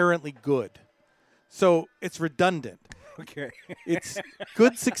is inherently good. So it's redundant. Okay. It's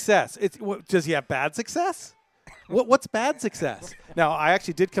good success. Does he have bad success? What's bad success? Now, I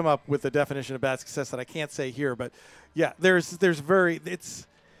actually did come up with a definition of bad success that I can't say here, but yeah, it's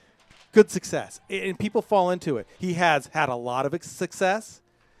good success, and people fall into it. He has had a lot of success.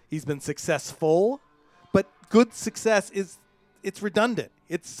 He's been successful, but good success it's redundant.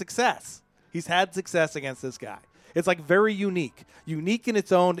 It's success. He's had success against this guy. It's like very unique. Unique in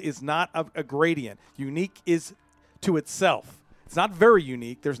its own is not a gradient. Unique is to itself. It's not very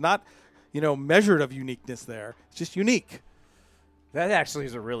unique. There's not measured of uniqueness there. It's just unique. That actually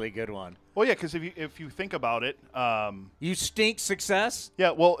is a really good one. Well, yeah, because if you think about it, you stink success.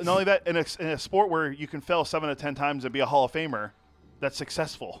 Yeah, well, not only that, in a sport where you can fail 7 to 10 times and be a Hall of Famer, that's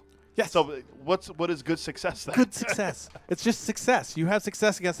successful. Yes. So what is good success then? Good success. It's just success. You have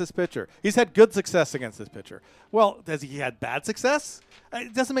success against this pitcher. He's had good success against this pitcher. Well, has he had bad success?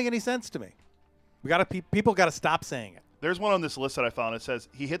 It doesn't make any sense to me. People got to stop saying it. There's one on this list that I found. It says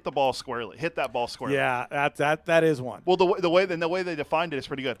he hit that ball squarely. Yeah, that is one. Well, the way they defined it is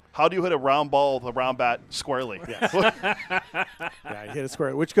pretty good. How do you hit a round ball with a round bat squarely? Yes. Yeah, he hit it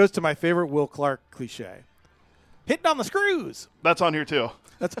squarely, which goes to my favorite Will Clark cliche. Hitting on the screws. That's on here too.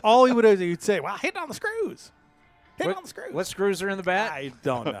 That's all he would do. He'd say, "Wow, hitting on the screws. Hitting on the screws." What screws are in the bat? I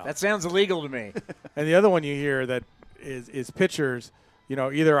don't know. That sounds illegal to me. And the other one you hear that is pitchers.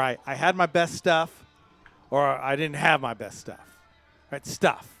 Either I had my best stuff, or I didn't have my best stuff. Right?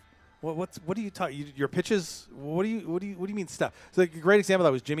 Stuff. What do you talk? Your pitches? What do you mean stuff? So a great example of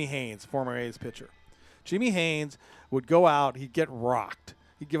that was Jimmy Haynes, former A's pitcher. Jimmy Haynes would go out. He'd get rocked.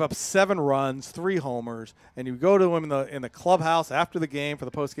 He'd give up 7 runs, 3 homers, and you would go to him in the clubhouse after the game for the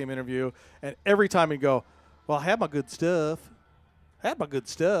post-game interview, and every time he'd go, "Well, I had my good stuff. Well,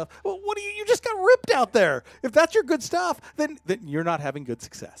 what do you just got ripped out there. If that's your good stuff, then you're not having good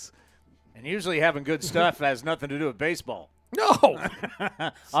success." And usually having good stuff has nothing to do with baseball. No.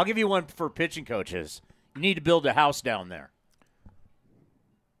 I'll give you one for pitching coaches. You need to build a house down there.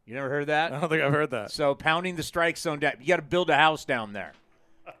 You never heard that? I don't think I've heard that. So pounding the strike zone down. You got to build a house down there.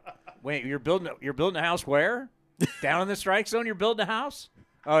 Wait, you're building a house where? Down in the strike zone, you're building a house?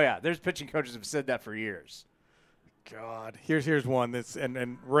 Oh yeah, there's pitching coaches have said that for years. God, here's one.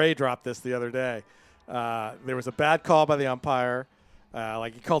 And Ray dropped this the other day. There was a bad call by the umpire.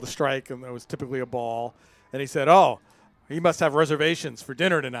 Like he called a strike, and it was typically a ball. And he said, "Oh, he must have reservations for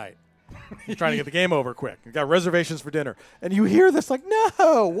dinner tonight." He's trying to get the game over quick. He's got reservations for dinner. And you hear this like,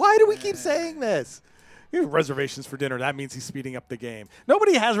 no, why do we keep saying this? You have reservations for dinner. That means he's speeding up the game.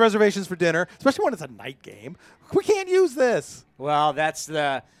 Nobody has reservations for dinner, especially when it's a night game. We can't use this. Well,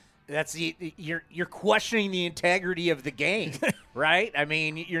 you're questioning the integrity of the game, right? I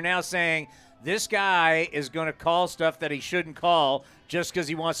mean, you're now saying this guy is going to call stuff that he shouldn't call just because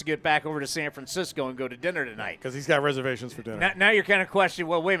he wants to get back over to San Francisco and go to dinner tonight. Because he's got reservations for dinner. Now you're kind of questioning,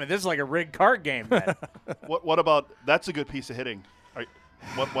 well, wait a minute, this is like a rigged card game then. What about – that's a good piece of hitting.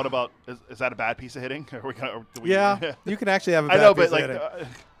 What about – is that a bad piece of hitting? Yeah, you can actually have a bad I know, piece but of hitting.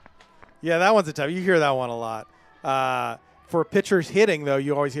 Yeah, that one's a tough. You hear that one a lot. For pitchers hitting, though,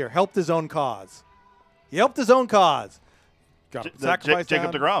 you always hear, helped his own cause. He helped his own cause. Jacob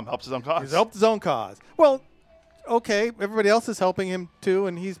DeGrom helps his own cause. He's helped his own cause. Well, okay, everybody else is helping him too,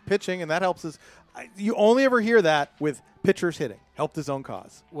 and he's pitching, and that helps us. You only ever hear that with pitchers hitting. Helped his own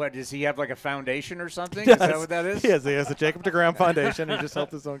cause. What, does he have like a foundation or something? Yes. Is that what that is? He has a Jacob DeGrom Foundation. He just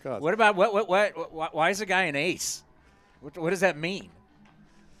helped his own cause. What about why is the guy an ace? What does that mean?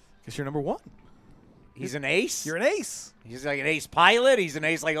 Because you're number one. He's an ace? You're an ace. He's like an ace pilot. He's an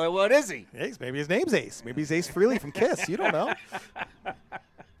ace. Like, what is he? Ace. Maybe his name's Ace. Maybe he's Ace Frehley from Kiss. You don't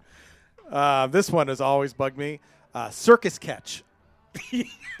know. This one has always bugged me. Circus catch.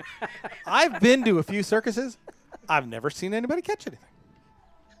 I've been to a few circuses. I've never seen anybody catch anything.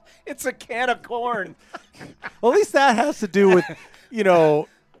 It's a can of corn. Well, at least that has to do with,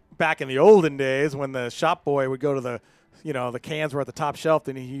 back in the olden days when the shop boy would go to the cans were at the top shelf,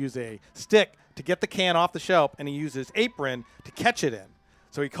 and he used a stick to get the can off the shelf, and he used his apron to catch it in.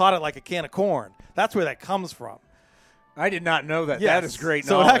 So he caught it like a can of corn. That's where that comes from. I did not know that. Yes. That is great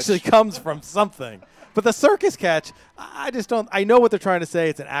So knowledge. it actually comes from something. But the circus catch, I just don't – I know what they're trying to say.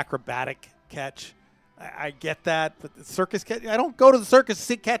 It's an acrobatic catch. I get that. But the circus catch – I don't go to the circus to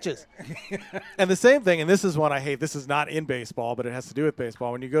see catches. And the same thing, and this is one I hate. This is not in baseball, but it has to do with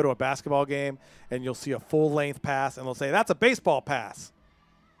baseball. When you go to a basketball game and you'll see a full-length pass, and they'll say, that's a baseball pass.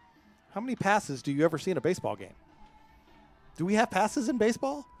 How many passes do you ever see in a baseball game? Do we have passes in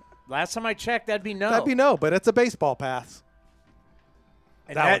baseball? Last time I checked, that'd be no. That'd be no, but it's a baseball pass.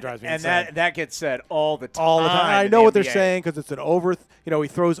 And that one drives me insane. And that gets said all the time. All the time. I in know the what they're NBA. saying because it's an over. He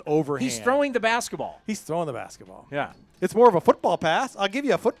throws overhand. He's throwing the basketball. He's throwing the basketball. Yeah. It's more of a football pass. I'll give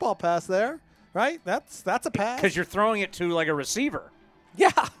you a football pass there, right? That's a pass. Because you're throwing it to like a receiver.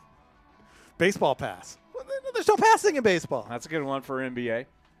 Yeah. Baseball pass. Well, there's no passing in baseball. That's a good one for NBA.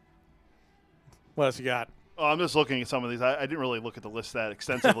 What else you got? Oh, I'm just looking at some of these. I didn't really look at the list that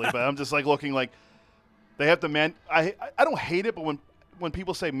extensively, but I'm just looking like they have to I don't hate it, but when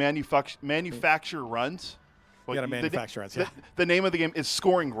people say manufacture runs, You got to manufacture runs. Yeah. The name of the game is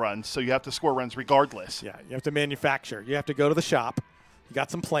scoring runs, so you have to score runs regardless. Yeah, you have to manufacture. You have to go to the shop. You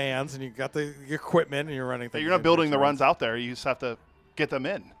got some plans, and you got the equipment, and you're running things. You're not building the runs out there. You just have to get them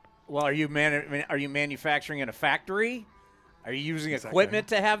in. Well, are you manufacturing in a factory? Are you using equipment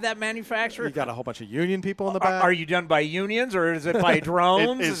to have that manufactured? You got a whole bunch of union people in the back. Are you done by unions, or is it by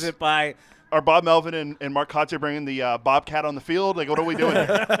drones? Is it by? Are Bob Melvin and Mark Kotze bringing the Bobcat on the field? Like, what are we doing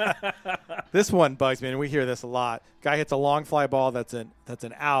here? This one bugs me, and we hear this a lot. Guy hits a long fly ball that's an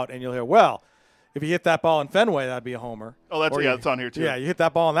out, and you'll hear, well, if you hit that ball in Fenway, that'd be a homer. Oh, that's on here too. Yeah, you hit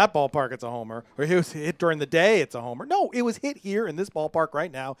that ball in that ballpark, it's a homer. Or it was hit during the day, it's a homer. No, it was hit here in this ballpark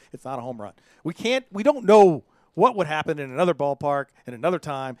right now. It's not a home run. We don't know what would happen in another ballpark in another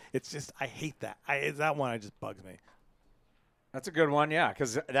time. It's just, I hate that. That one just bugs me. That's a good one, yeah,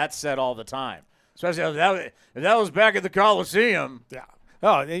 because that's said all the time. Especially if that was back at the Coliseum. Yeah.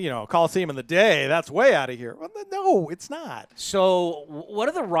 Oh, Coliseum in the day, that's way out of here. Well, no, it's not. So what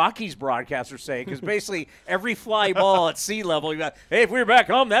do the Rockies broadcasters say? Because basically every fly ball at sea level, you got, hey, if we were back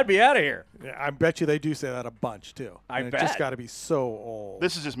home, that'd be out of here. Yeah, I bet you they do say that a bunch, too. I bet. It's just got to be so old.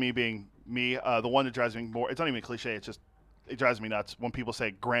 This is just me being me. The one that drives me more, it's not even a cliche, it drives me nuts when people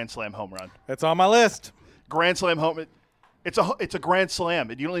say Grand Slam home run. It's on my list. Grand Slam home It's a grand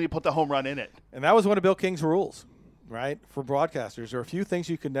slam, and you don't need to put the home run in it. And that was one of Bill King's rules, right, for broadcasters. There are a few things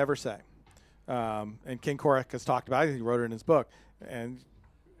you could never say. And King Korach has talked about it. He wrote it in his book. And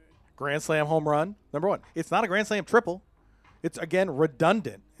grand slam home run, number one. It's not a grand slam triple. It's, again,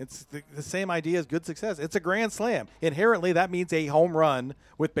 redundant. It's the same idea as good success. It's a grand slam. Inherently, that means a home run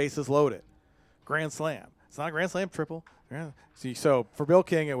with bases loaded. Grand slam. It's not a grand slam triple. So for Bill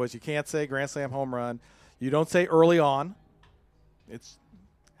King, it was you can't say grand slam home run. You don't say early on. It's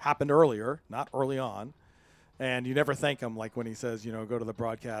happened earlier, not early on. And you never thank him, like when he says, go to the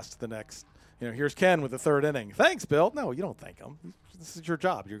broadcast the next, here's Ken with the third inning. Thanks, Bill. No, you don't thank him. This is your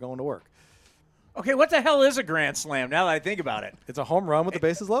job. You're going to work. Okay, what the hell is a grand slam now that I think about it? It's a home run with the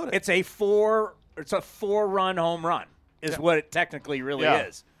bases loaded. It's a 4-run home run is what it technically really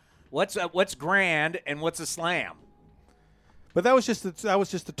is. What's grand and what's a slam? But that was just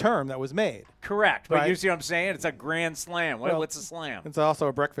the term that was made. Correct. But right? you see what I'm saying? It's a grand slam. What's a slam? It's also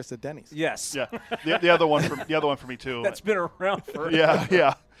a breakfast at Denny's. Yes. Yeah. The other one for me too. That's been around for. Yeah.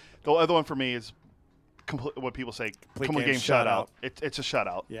 The other one for me is what people say, complete game shutout. It's a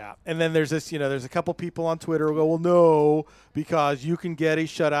shutout. Yeah. And then there's this, there's a couple people on Twitter who go, well, no, because you can get a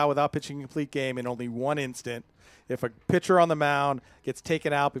shutout without pitching a complete game in only one instant. If a pitcher on the mound gets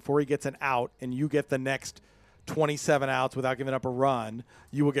taken out before he gets an out and you get the next 27 outs without giving up a run,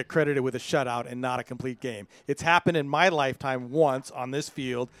 you will get credited with a shutout and not a complete game. It's happened in my lifetime once on this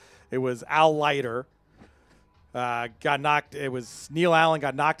field. It was Al Leiter. It was Neil Allen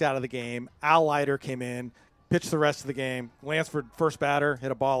got knocked out of the game. Al Leiter came in, pitched the rest of the game. Lansford, first batter,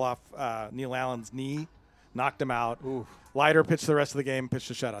 hit a ball off Neil Allen's knee, knocked him out. Ooh. Leiter pitched the rest of the game, pitched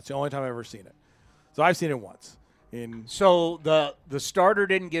a shutout. It's the only time I've ever seen it. So I've seen it once. So the starter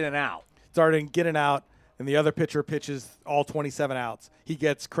didn't get an out. Starter didn't get an out, and the other pitcher pitches all 27 outs. He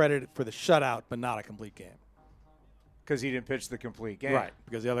gets credit for the shutout, but not a complete game. Because he didn't pitch the complete game. Right,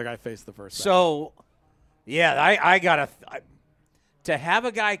 because the other guy faced the first batter. So, yeah, I got to have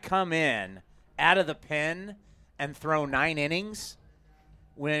a guy come in out of the pen and throw 9 innings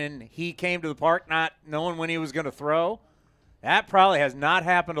when he came to the park not knowing when he was going to throw. That probably has not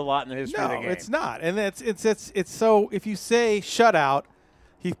happened a lot in the history of the game. No, it's not. And it's so if you say shutout,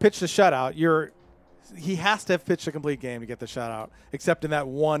 he pitched a shutout, he has to have pitched a complete game to get the shutout, except in that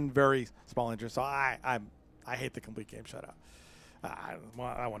one very small injury. So I hate the complete game shutout. That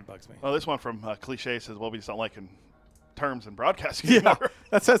one bugs me. Well, this one from Cliche says, well, we just don't like in terms and broadcasting anymore.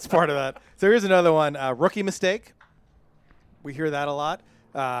 Yeah, that's part of that. So here's another one, rookie mistake. We hear that a lot.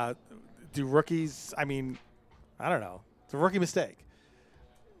 Do rookies, I don't know. It's a rookie mistake.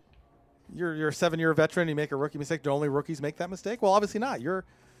 You're a 7-year veteran. You make a rookie mistake. Do only rookies make that mistake? Well, obviously not. You're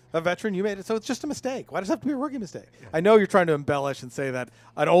a veteran. You made it. So it's just a mistake. Why does it have to be a rookie mistake? Yeah. I know you're trying to embellish and say that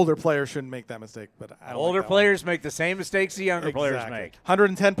an older player shouldn't make that mistake. But I don't older players make the same mistakes the younger players make.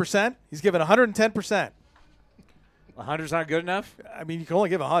 110%. He's given 110%. 100's not good enough? You can only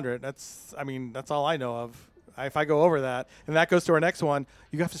give 100. That's all I know of. If I go over that, and that goes to our next one,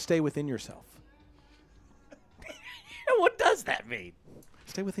 you have to stay within yourself. What does that mean?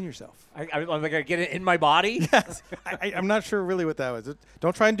 Stay within yourself. I'm going to get it in my body? Yes. I'm not sure really what that was.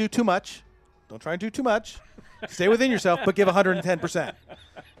 Don't try and do too much. Stay within yourself, but give 110%.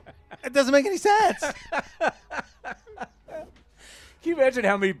 It doesn't make any sense. Can you imagine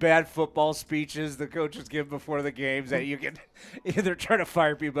how many bad football speeches the coaches give before the games that you can either try to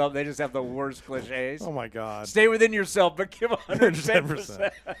fire people up, they just have the worst cliches? Oh, my God. Stay within yourself, but give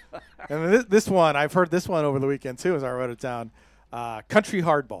 110%. And this one, I've heard this one over the weekend, too, as I wrote it down. Country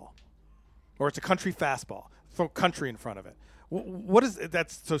hardball. Or it's a country fastball. Throw country in front of it. What is it?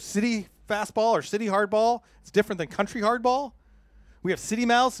 That's so city fastball or city hardball? It's different than country hardball? We have city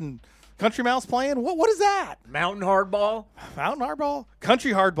mouse and country mouse playing? What is that? Mountain hardball? Mountain hardball?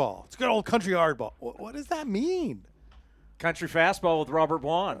 Country hardball. It's good old country hardball. What does that mean? Country fastball with Robert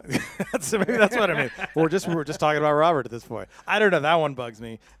Blond. Maybe that's what I mean. We're just talking about Robert at this point. I don't know. That one bugs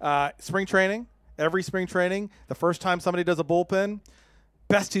me. Spring training. Every spring training, the first time somebody does a bullpen,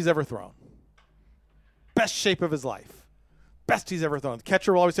 best he's ever thrown. Best shape of his life. Best he's ever thrown. The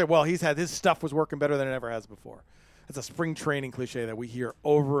catcher will always say, well, his stuff was working better than it ever has before. It's a spring training cliche that we hear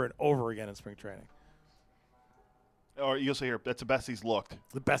over and over again in spring training. Or you also hear, that's the best he's looked.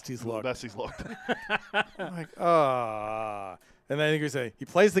 The best he's looked. The best he's looked. I'm like, and then you say, he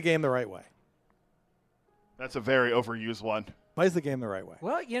plays the game the right way. That's a very overused one. Plays the game the right way.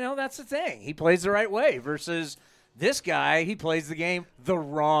 Well, that's the thing. He plays the right way versus this guy, he plays the game the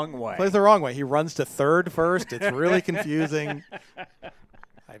wrong way. Plays the wrong way. He runs to third first. It's really confusing.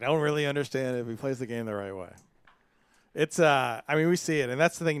 I don't really understand if he plays the game the right way. It's we see it, and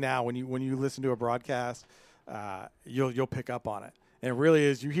that's the thing now when you listen to a broadcast, you'll pick up on it. And it really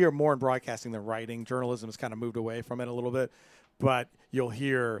is, you hear more in broadcasting than writing. Journalism has kind of moved away from it a little bit, but you'll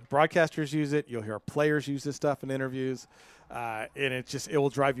hear broadcasters use it, you'll hear players use this stuff in interviews. And it will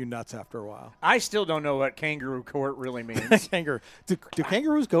drive you nuts after a while. I still don't know what kangaroo court really means. Do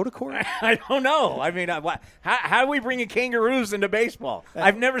kangaroos go to court? I don't know. How do we bring in kangaroos into baseball?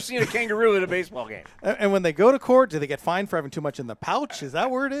 I've never seen a kangaroo at a baseball game. And when they go to court, do they get fined for having too much in the pouch? Is that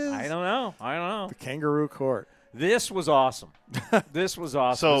where it is? I don't know. The kangaroo court. This was awesome. This was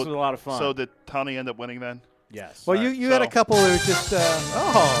awesome. So, this was a lot of fun. So did Tony end up winning then? Yes. Well, you had a couple who just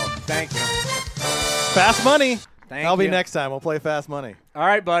thank you. Fast money. Thank That'll be you. next time. We'll play Fast Money. All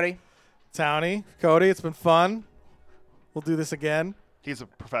right, buddy. Townie, Cody, it's been fun. We'll do this again. He's a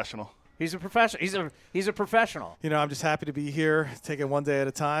professional. He's a professional. He's a professional. You know, I'm just happy to be here, take it one day at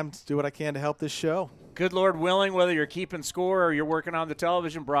a time, to do what I can to help this show. Good Lord willing, whether you're keeping score or you're working on the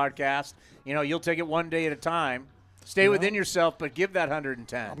television broadcast, you know, you'll take it one day at a time. Stay within yourself, but give that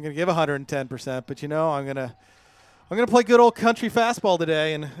 110. I'm going to give 110%, but, you know, I'm going to play good old country fastball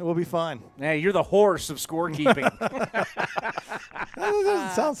today, and it will be fine. Yeah, you're the horse of scorekeeping. That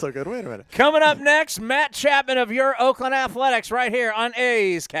doesn't sound so good. Wait a minute. Coming up next, Matt Chapman of your Oakland Athletics right here on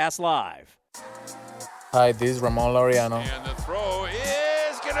A's Cast Live. Hi, this is Ramon Laureano. And the throw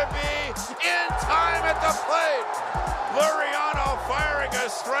is going to be in time at the plate. Laureano firing a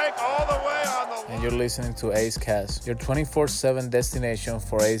strike all the way on the And you're listening to A's Cast, your 24/7 destination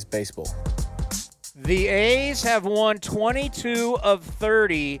for A's baseball. The A's have won 22 of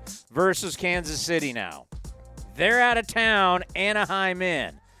 30 versus Kansas City now. They're out of town, Anaheim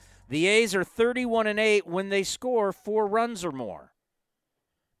in. The A's are 31-8 when they score 4 runs or more.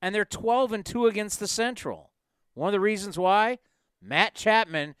 And they're 12-2 against the Central. One of the reasons why? Matt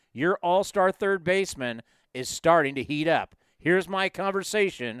Chapman, your all-star third baseman, is starting to heat up. Here's my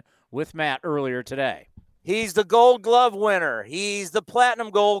conversation with Matt earlier today. He's the Gold Glove winner. He's the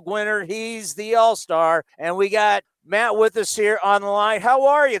Platinum Gold winner. He's the All-Star. And we got Matt with us here on the line. How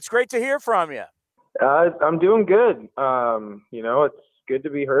are you? It's great to hear from you. I'm doing good. You know, it's good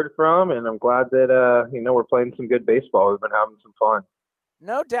to be heard from, and I'm glad that, you know, we're playing some good baseball. We've been having some fun.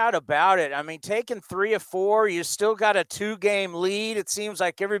 No doubt about it. I mean, taking 3 of 4, you still got a 2-game lead. It seems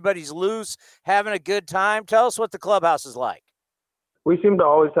like everybody's loose, having a good time. Tell us what the clubhouse is like. We seem to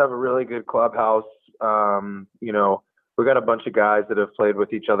always have a really good clubhouse. You know, we got a bunch of guys that have played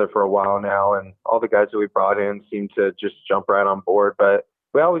with each other for a while now, and all the guys that we brought in seem to just jump right on board. But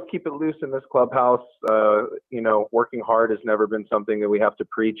we always keep it loose in this clubhouse. You know, working hard has never been something that we have to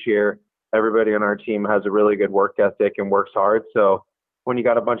preach here. Everybody on our team has a really good work ethic and works hard. So when you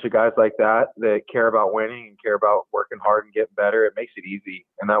got a bunch of guys like that care about winning and care about working hard and getting better, it makes it easy.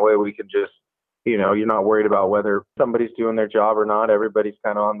 And that way we can just, you know, you're not worried about whether somebody's doing their job or not. Everybody's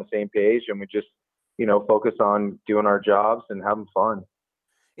kind of on the same page, and we just, you know, focus on doing our jobs and having fun.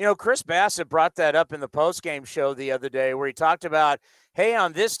 You know, Chris Bassett brought that up in the postgame show the other day where he talked about, hey,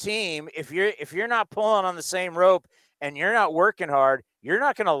 on this team, if you're not pulling on the same rope and you're not working hard, you're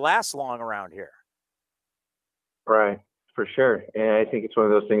not going to last long around here. Right, for sure. And I think it's one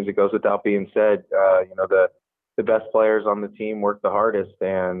of those things that goes without being said. You know, the best players on the team work the hardest,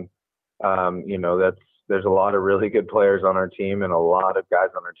 and you know, there's a lot of really good players on our team, and a lot of guys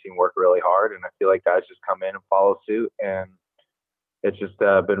on our team work really hard. And I feel like guys just come in and follow suit. And it's just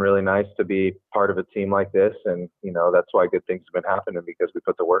been really nice to be part of a team like this. And, you know, that's why good things have been happening, because we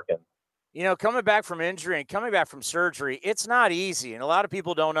put the work in. You know, coming back from injury and coming back from surgery, it's not easy. And a lot of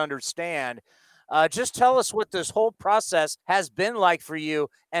people don't understand. Just tell us what this whole process has been like for you.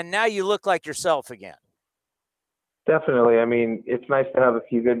 And now you look like yourself again. Definitely. I mean, it's nice to have a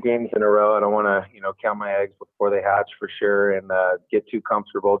few good games in a row. I don't want to, you know, count my eggs before they hatch for sure, and get too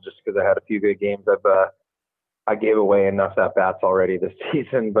comfortable just because I had a few good games. I gave away enough at-bats already this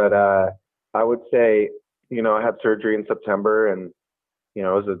season. But I would say, you know, I had surgery in September, and, you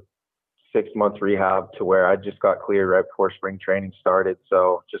know, it was a 6-month rehab to where I just got cleared right before spring training started.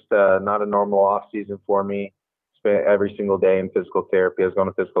 So just not a normal off season for me. Spent every single day in physical therapy. I was going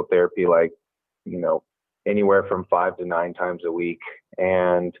to physical therapy like, you know, anywhere from 5 to 9 times a week,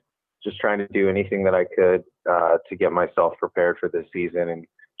 and just trying to do anything that I could to get myself prepared for this season and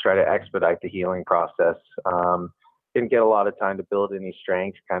try to expedite the healing process. Didn't get a lot of time to build any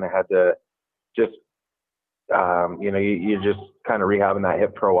strength. Kind of had to just, you know, you're just kind of rehabbing that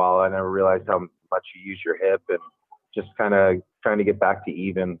hip for a while. I never realized how much you use your hip, and just kind of trying to get back to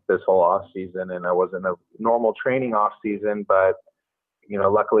even this whole off season. And I wasn't a normal training off season, but you know,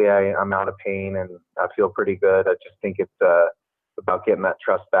 luckily I'm out of pain and I feel pretty good. I just think it's about getting that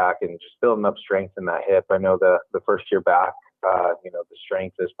trust back and just building up strength in that hip. I know the first year back, you know, the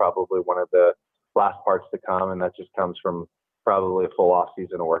strength is probably one of the last parts to come, and that just comes from probably a full off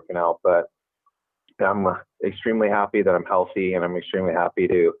season of working out. But I'm extremely happy that I'm healthy, and I'm extremely happy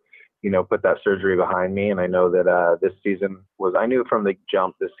to, you know, put that surgery behind me. And I know that this season I knew from the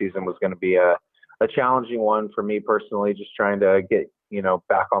jump this season was going to be a challenging one for me personally, just trying to get, you know,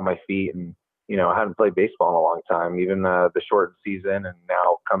 back on my feet. And, you know, I hadn't played baseball in a long time, even the shortened season. And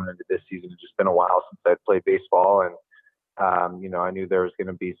now coming into this season, it's just been a while since I'd played baseball. And, you know, I knew there was going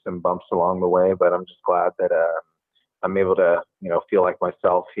to be some bumps along the way, but I'm just glad that I'm able to, you know, feel like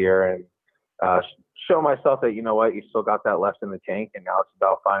myself here and show myself that, you know what, you still got that left in the tank. And now it's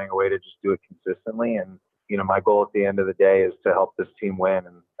about finding a way to just do it consistently. And, my goal at the end of the day is to help this team win,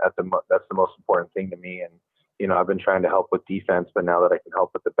 and that's the most important thing to me. And I've been trying to help with defense, but now that I can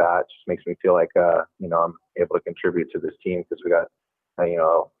help with the bat, it just makes me feel like I'm able to contribute to this team because we got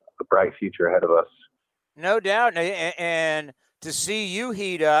a bright future ahead of us. No doubt, and to see you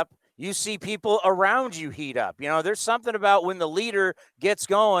heat up, you see people around you heat up. There's something about when the leader gets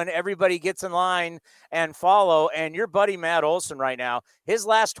going, everybody gets in line and follow. And your buddy Matt Olson right now, his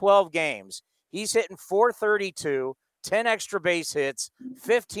last 12 games, he's hitting .432, 10 extra base hits,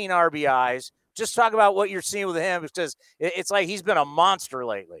 15 RBIs. Just talk about what you're seeing with him, because it's like he's been a monster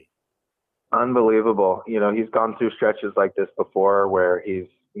lately. Unbelievable. He's gone through stretches like this before where he's,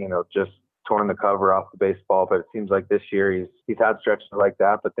 just torn the cover off the baseball, but it seems like this year he's had stretches like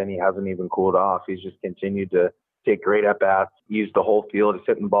that, but then he hasn't even cooled off. He's just continued to take great at-bats, use the whole field. He's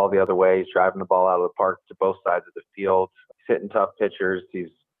hitting the ball the other way. He's driving the ball out of the park to both sides of the field. He's hitting tough pitchers. He's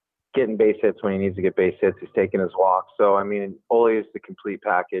getting base hits when he needs to get base hits. He's taking his walks. So, Ole is the complete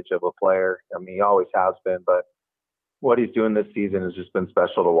package of a player. He always has been, but what he's doing this season has just been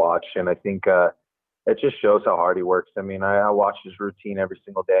special to watch. And I think it just shows how hard he works. I watch his routine every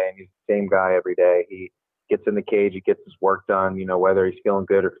single day, and he's the same guy every day. He gets in the cage, he gets his work done, whether he's feeling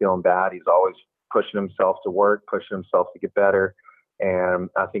good or feeling bad. He's always pushing himself to work, pushing himself to get better. And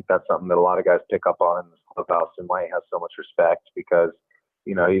I think that's something that a lot of guys pick up on in this clubhouse, and why he has so much respect, because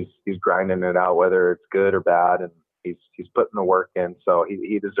he's grinding it out, whether it's good or bad, and he's putting the work in. So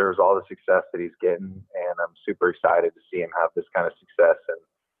he deserves all the success that he's getting, and I'm super excited to see him have this kind of success. And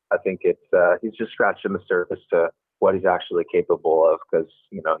I think he's just scratching the surface to what he's actually capable of, because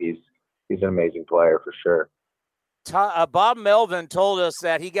he's an amazing player for sure. Bob Melvin told us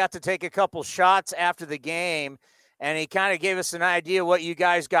that he got to take a couple shots after the game, and he kind of gave us an idea what you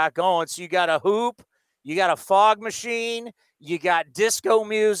guys got going. So you got a hoop, you got a fog machine, you got disco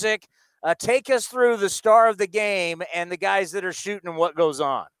music. Take us through the star of the game and the guys that are shooting and what goes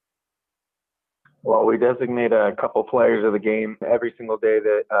on. Well, we designate a couple players of the game every single day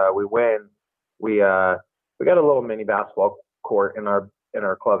that we win. We got a little mini basketball court in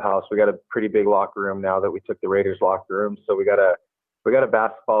our clubhouse. We got a pretty big locker room now that we took the Raiders locker room. So we got a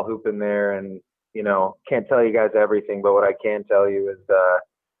basketball hoop in there, and can't tell you guys everything, but what I can tell you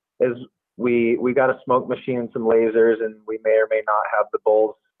is we got a smoke machine and some lasers, and we may or may not have the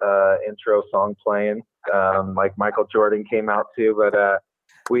Bulls intro song playing, like Michael Jordan came out to, but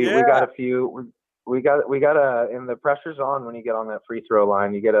we got a few. We got and the pressure's on when you get on that free throw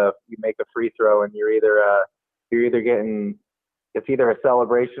line. You make a free throw, and you're either getting, it's either a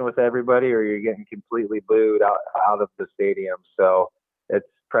celebration with everybody or you're getting completely booed out of the stadium. So it's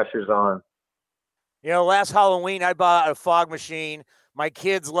pressure's on. Last Halloween I bought a fog machine. My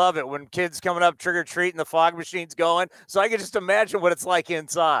kids love it when kids coming up trick or treat and the fog machine's going. So I can just imagine what it's like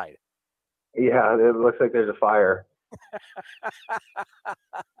inside. Yeah, it looks like there's a fire.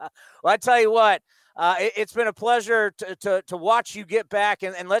 Well, I tell you what, it's been a pleasure to watch you get back.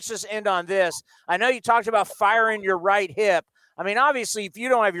 And let's just end on this. I know you talked about firing your right hip. Obviously, if you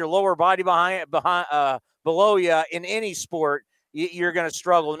don't have your lower body below you in any sport, you're going to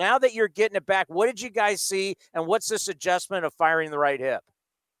struggle. Now that you're getting it back, what did you guys see, and what's this adjustment of firing the right hip?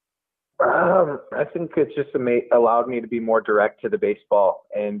 I think it's just allowed me to be more direct to the baseball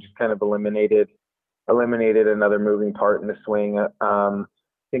and just kind of eliminated another moving part in the swing. I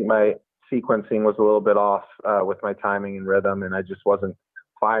think my sequencing was a little bit off with my timing and rhythm, and I just wasn't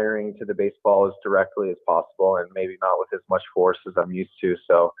firing to the baseball as directly as possible, and maybe not with as much force as I'm used to.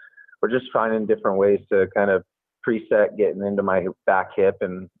 So we're just finding different ways to kind of preset getting into my back hip,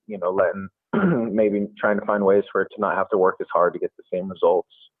 and letting maybe trying to find ways for it to not have to work as hard to get the same results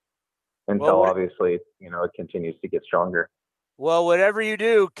until obviously it continues to get stronger. Well, whatever you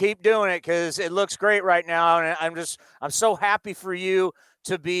do, keep doing it, because it looks great right now, and I'm so happy for you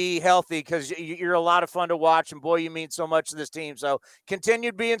to be healthy, because you're a lot of fun to watch, and boy, you mean so much to this team. So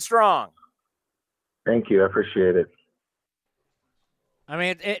continue being strong. Thank you, I appreciate it.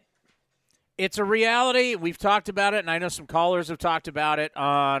 It's a reality. We've talked about it, and I know some callers have talked about it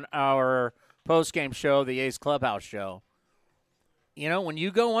on our post-game show, the A's Clubhouse show. When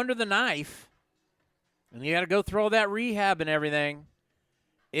you go under the knife and you got to go through all that rehab and everything,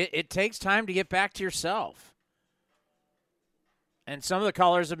 it takes time to get back to yourself. And some of the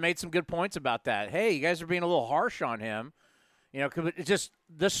callers have made some good points about that. Hey, you guys are being a little harsh on him. Just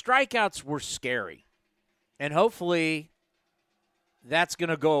the strikeouts were scary. And hopefully that's going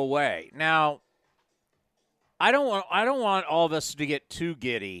to go away. Now, I don't want all of us to get too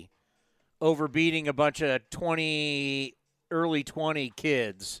giddy over beating a bunch of early 20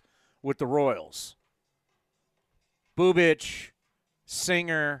 kids with the Royals. Bubic,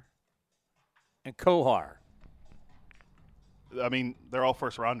 Singer, and Kohar. I mean, they're all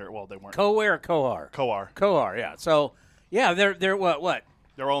first rounder. Well, they weren't. Kowar or Kohar? Kowar, yeah. So, yeah, they're what?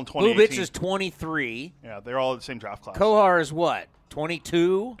 They're all in 2018. Bubich is 23. Yeah, they're all in the same draft class. Kohar is what?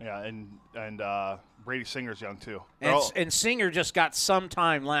 22. Yeah, and Brady Singer's young too. And Singer just got some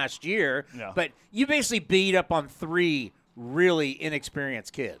time last year. Yeah. But you basically beat up on 3 really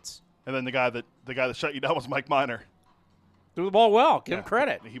inexperienced kids. And then the guy that shut you down was Mike Minor. Threw the ball well. Give him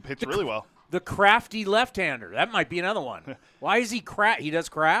credit. He pitched really well. The crafty left-hander. That might be another one. Why is he he does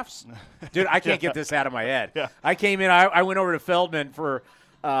crafts? Dude, I can't get this out of my head. Yeah. I came in. I went over to Feldman for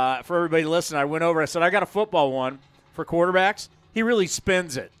everybody to listen. I went over. I said, I got a football one for quarterbacks. He really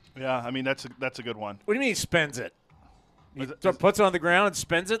spins it. Yeah, I mean, that's a good one. What do you mean he spins it? He puts it on the ground and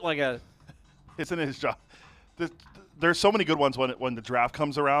spins it like a – It's in his job. There's so many good ones when the draft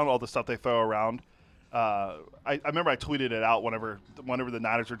comes around, all the stuff they throw around. I remember I tweeted it out whenever the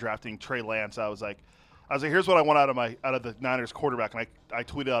Niners were drafting Trey Lance. I was like, here's what I want out of the Niners quarterback, and I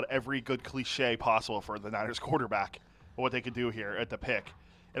tweeted out every good cliche possible for the Niners quarterback, what they could do here at the pick.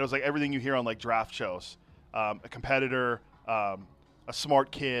 And it was like everything you hear on like draft shows, a competitor, a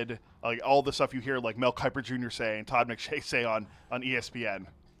smart kid, like all the stuff you hear like Mel Kiper Jr. say and Todd McShay say on ESPN.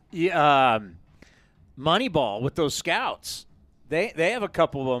 Yeah, Moneyball with those scouts. They have a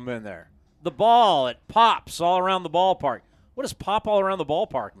couple of them in there. The ball, it pops all around the ballpark. What does pop all around the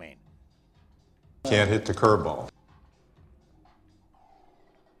ballpark mean? Can't hit the curveball.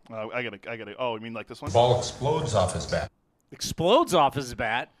 I gotta. Oh, you mean like this one? The ball explodes off his bat. Explodes off his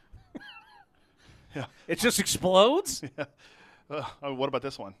bat? Yeah. It just explodes? Yeah. What about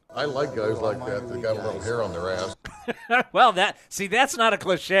this one? I like guys like that got a little hair on their ass. Well, that's not a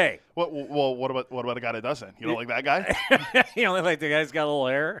cliche. What about a guy that doesn't? You don't like that guy? You only like the guy who's got a little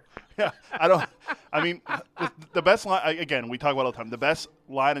hair? Yeah, I don't. I mean, the best line, again, we talk about it all the time. The best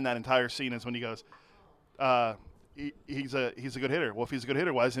line in that entire scene is when he goes, he's a good hitter. Well, if he's a good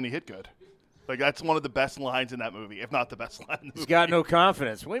hitter, why doesn't he hit good? Like, that's one of the best lines in that movie, if not the best line in the movie. He's got no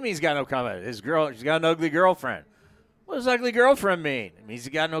confidence. What do you mean he's got no confidence? She's got an ugly girlfriend. What does ugly girlfriend mean? It means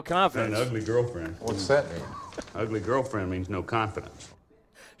he got no confidence. An ugly girlfriend. What's that mean? Ugly girlfriend means no confidence.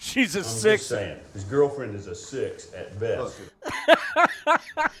 She's a I'm 6. Just saying. His girlfriend is a 6 at best.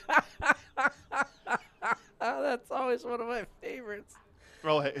 That's always one of my favorites.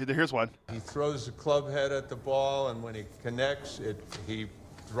 Well, here's one. He throws the club head at the ball, and when he connects, he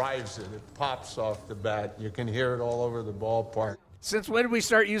drives it. It pops off the bat. You can hear it all over the ballpark. Since when did we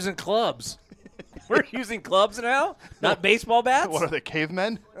start using clubs? We're using clubs now? Not baseball bats? What are they,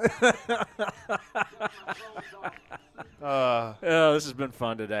 cavemen? Oh, this has been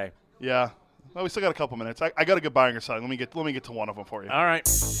fun today. Yeah. Well, we still got a couple minutes. I got a good buying or selling. Let me get to one of them for you. All right.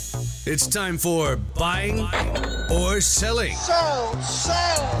 It's time for buying or selling.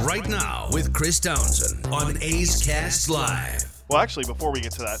 Sell. Right now with Chris Townsend on A's Cast Live. Well, actually, before we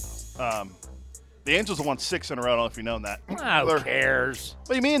get to that, the Angels have won 6 in a row. I don't know if you know that. Who cares?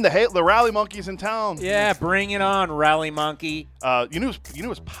 What do you mean? The rally monkeys in town. Yeah, bring it on, rally monkey. You know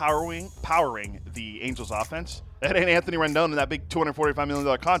who's powering the Angels offense? That ain't Anthony Rendon in that big $245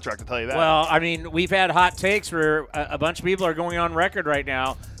 million contract, to tell you that. Well, I mean, we've had hot takes where a bunch of people are going on record right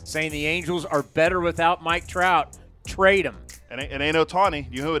now saying the Angels are better without Mike Trout. Trade him. It ain't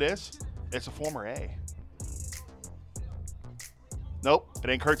Ohtani. You know who it is? It's a former A. Nope, it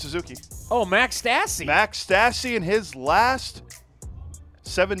ain't Kurt Suzuki. Oh, Max Stassi. Max Stassi in his last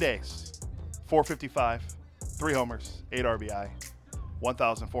 7 days. 455, 3 homers, 8 RBI,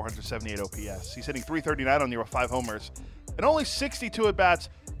 1,478 OPS. He's hitting .339 on the year with 5 homers and only 62 at-bats,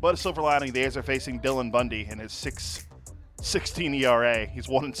 but a silver lining, the A's are facing Dylan Bundy in his 6.16 ERA. He's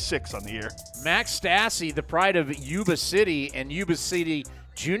 1-6 on the year. Max Stassi, the pride of Yuba City and Yuba City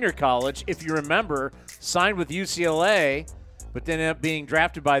Junior College, if you remember, signed with UCLA, but then ended up being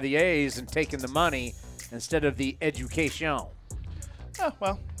drafted by the A's and taking the money instead of the education. Oh,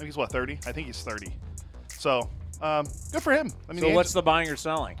 well, I think he's, 30? I think he's 30. So, good for him. I mean, so what's the buying or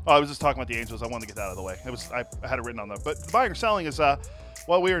selling? Oh, I was just talking about the Angels. I wanted to get that out of the way. I had it written on there. But the buying or selling is,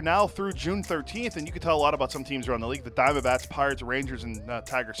 well, we are now through June 13th, and you can tell a lot about some teams around the league. The Diamondbacks, Pirates, Rangers, and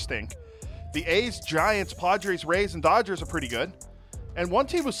Tigers stink. The A's, Giants, Padres, Rays, and Dodgers are pretty good. And one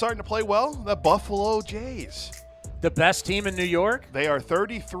team was starting to play well, the Buffalo Jays. The best team in New York? They are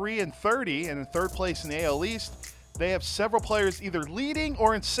 33-30 and in third place in the AL East. They have several players either leading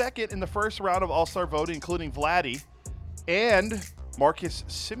or in second in the first round of All-Star voting, including Vladdy and Marcus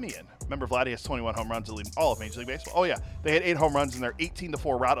Semien. Remember, Vladdy has 21 home runs, leading all of Major League Baseball. Oh, yeah. They had 8 home runs in their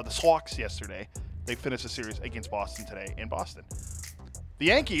 18-4 rout of the Hawks yesterday. They finished the series against Boston today in Boston. The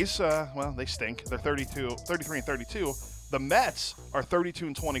Yankees, well, they stink. They're 33-32. The Mets are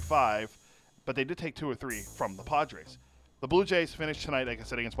 32-25. But they did take 2 or 3 from the Padres. The Blue Jays finish tonight, like I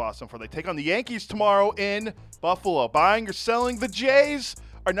said, against Boston before they take on the Yankees tomorrow in Buffalo. Buying or selling, the Jays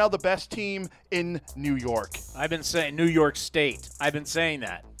are now the best team in New York. I've been saying New York State. I've been saying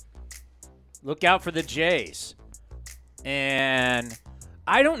that. Look out for the Jays. And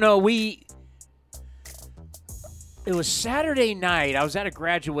I don't know, it was Saturday night. I was at a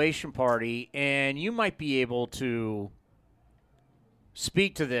graduation party, and you might be able to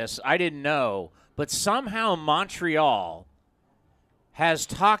speak to this. I didn't know. But somehow Montreal has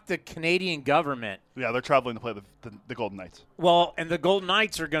talked the Canadian government. Yeah, they're traveling to play the Golden Knights. Well, and the Golden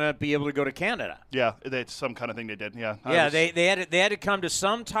Knights are going to be able to go to Canada. Yeah, it's some kind of thing they did. Yeah, yeah, they had to come to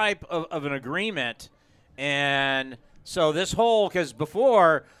some type of an agreement, and so this whole, because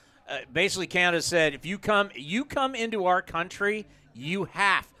before, basically Canada said if you come into our country, you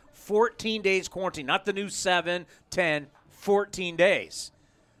have 14 days quarantine, not the new 7, 10, 14 days.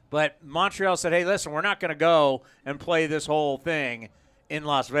 But Montreal said, hey, listen, we're not going to go and play this whole thing in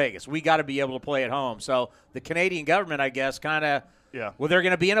Las Vegas. We got to be able to play at home. So the Canadian government, I guess, kind of, well, they're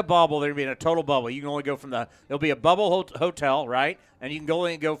going to be in a bubble. They're going to be in a total bubble. You can only go from there'll be a bubble hotel, right? And you can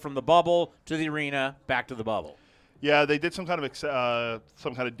only go from the bubble to the arena, back to the bubble. Yeah, they did some kind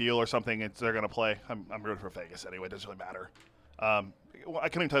of deal or something. They're going to play. I'm rooting for Vegas anyway. It doesn't really matter. I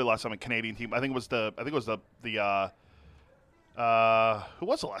can't even tell you the last time a Canadian team. I think it was the who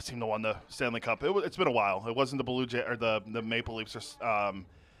was the last team that won the Stanley Cup? It's been a while. It wasn't the Blue Jays or the Maple Leafs.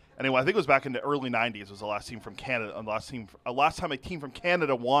 Anyway, I think it was back in the early '90s. Was the last team from Canada. Last time a team from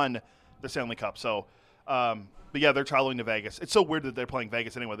Canada won the Stanley Cup. So, but yeah, they're traveling to Vegas. It's so weird that they're playing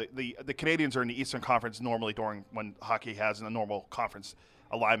Vegas anyway. The Canadians are in the Eastern Conference normally during when hockey has in a normal conference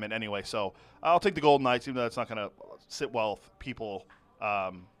alignment anyway. So I'll take the Golden Knights, even though that's not going to sit well with people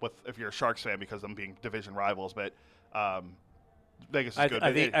if you're a Sharks fan because of them being division rivals. But Vegas is good.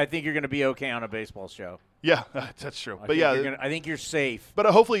 I think you're going to be okay on a baseball show. Yeah, that's true. I think you're safe. But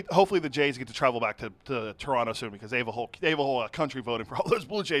hopefully the Jays get to travel back to Toronto soon because they have a whole country voting for all those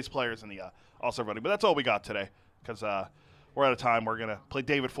Blue Jays players in the All-Star voting. But that's all we got today because we're out of time. We're going to play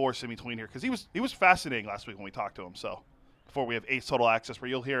David Forst in between here because he was fascinating last week when we talked to him. So before we have Ace Total Access, where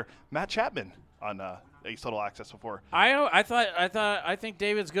you'll hear Matt Chapman on Ace Total Access before. I think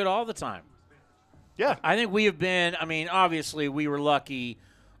David's good all the time. Yeah. I think we have been, obviously we were lucky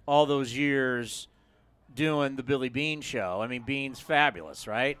all those years doing the Billy Bean show. Bean's fabulous,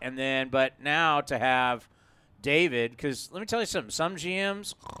 right? But now to have David, because let me tell you something, some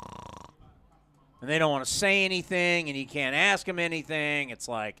GMs, and they don't want to say anything, and you can't ask them anything. It's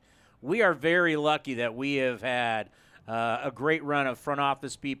like we are very lucky that we have had a great run of front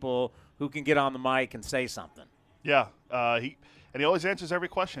office people who can get on the mic and say something. Yeah, he always answers every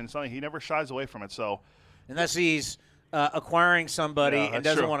question. He never shies away from it. So, unless he's acquiring somebody and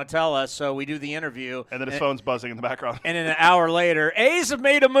doesn't want to tell us, so we do the interview, and then his phone's buzzing in the background. And then an hour later, A's have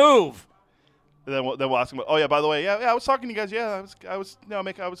made a move. And then we'll ask him. Oh yeah, by the way, I was talking to you guys. Yeah, I was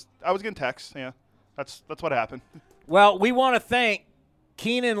getting texts. Yeah, that's what happened. Well, we want to thank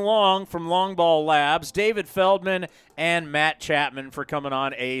Keenan Long from Long Ball Labs, David Feldman, and Matt Chapman for coming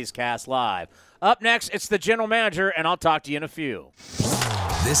on A's Cast Live. Up next, it's the general manager, and I'll talk to you in a few.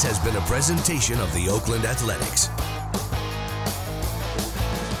 This has been a presentation of the Oakland Athletics.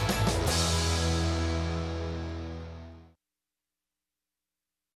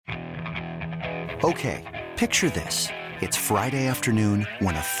 Okay, picture this. It's Friday afternoon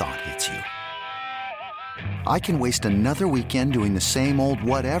when a thought hits you. I can waste another weekend doing the same old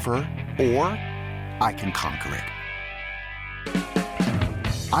whatever, or I can conquer it.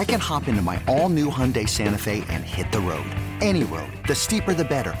 I can hop into my all-new Hyundai Santa Fe and hit the road. Any road. The steeper, the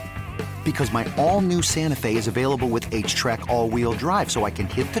better. Because my all-new Santa Fe is available with H-Track all-wheel drive, so I can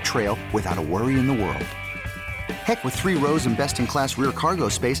hit the trail without a worry in the world. Heck, with 3 rows and best-in-class rear cargo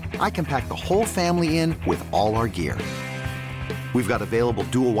space, I can pack the whole family in with all our gear. We've got available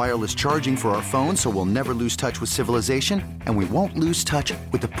dual wireless charging for our phones, so we'll never lose touch with civilization, and we won't lose touch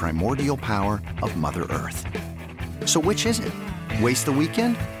with the primordial power of Mother Earth. So which is it? Waste the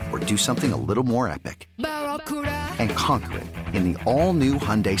weekend or do something a little more epic? And conquer it in the all-new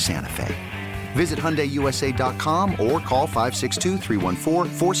Hyundai Santa Fe. Visit HyundaiUSA.com or call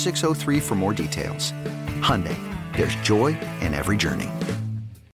 562-314-4603 for more details. Hyundai, there's joy in every journey.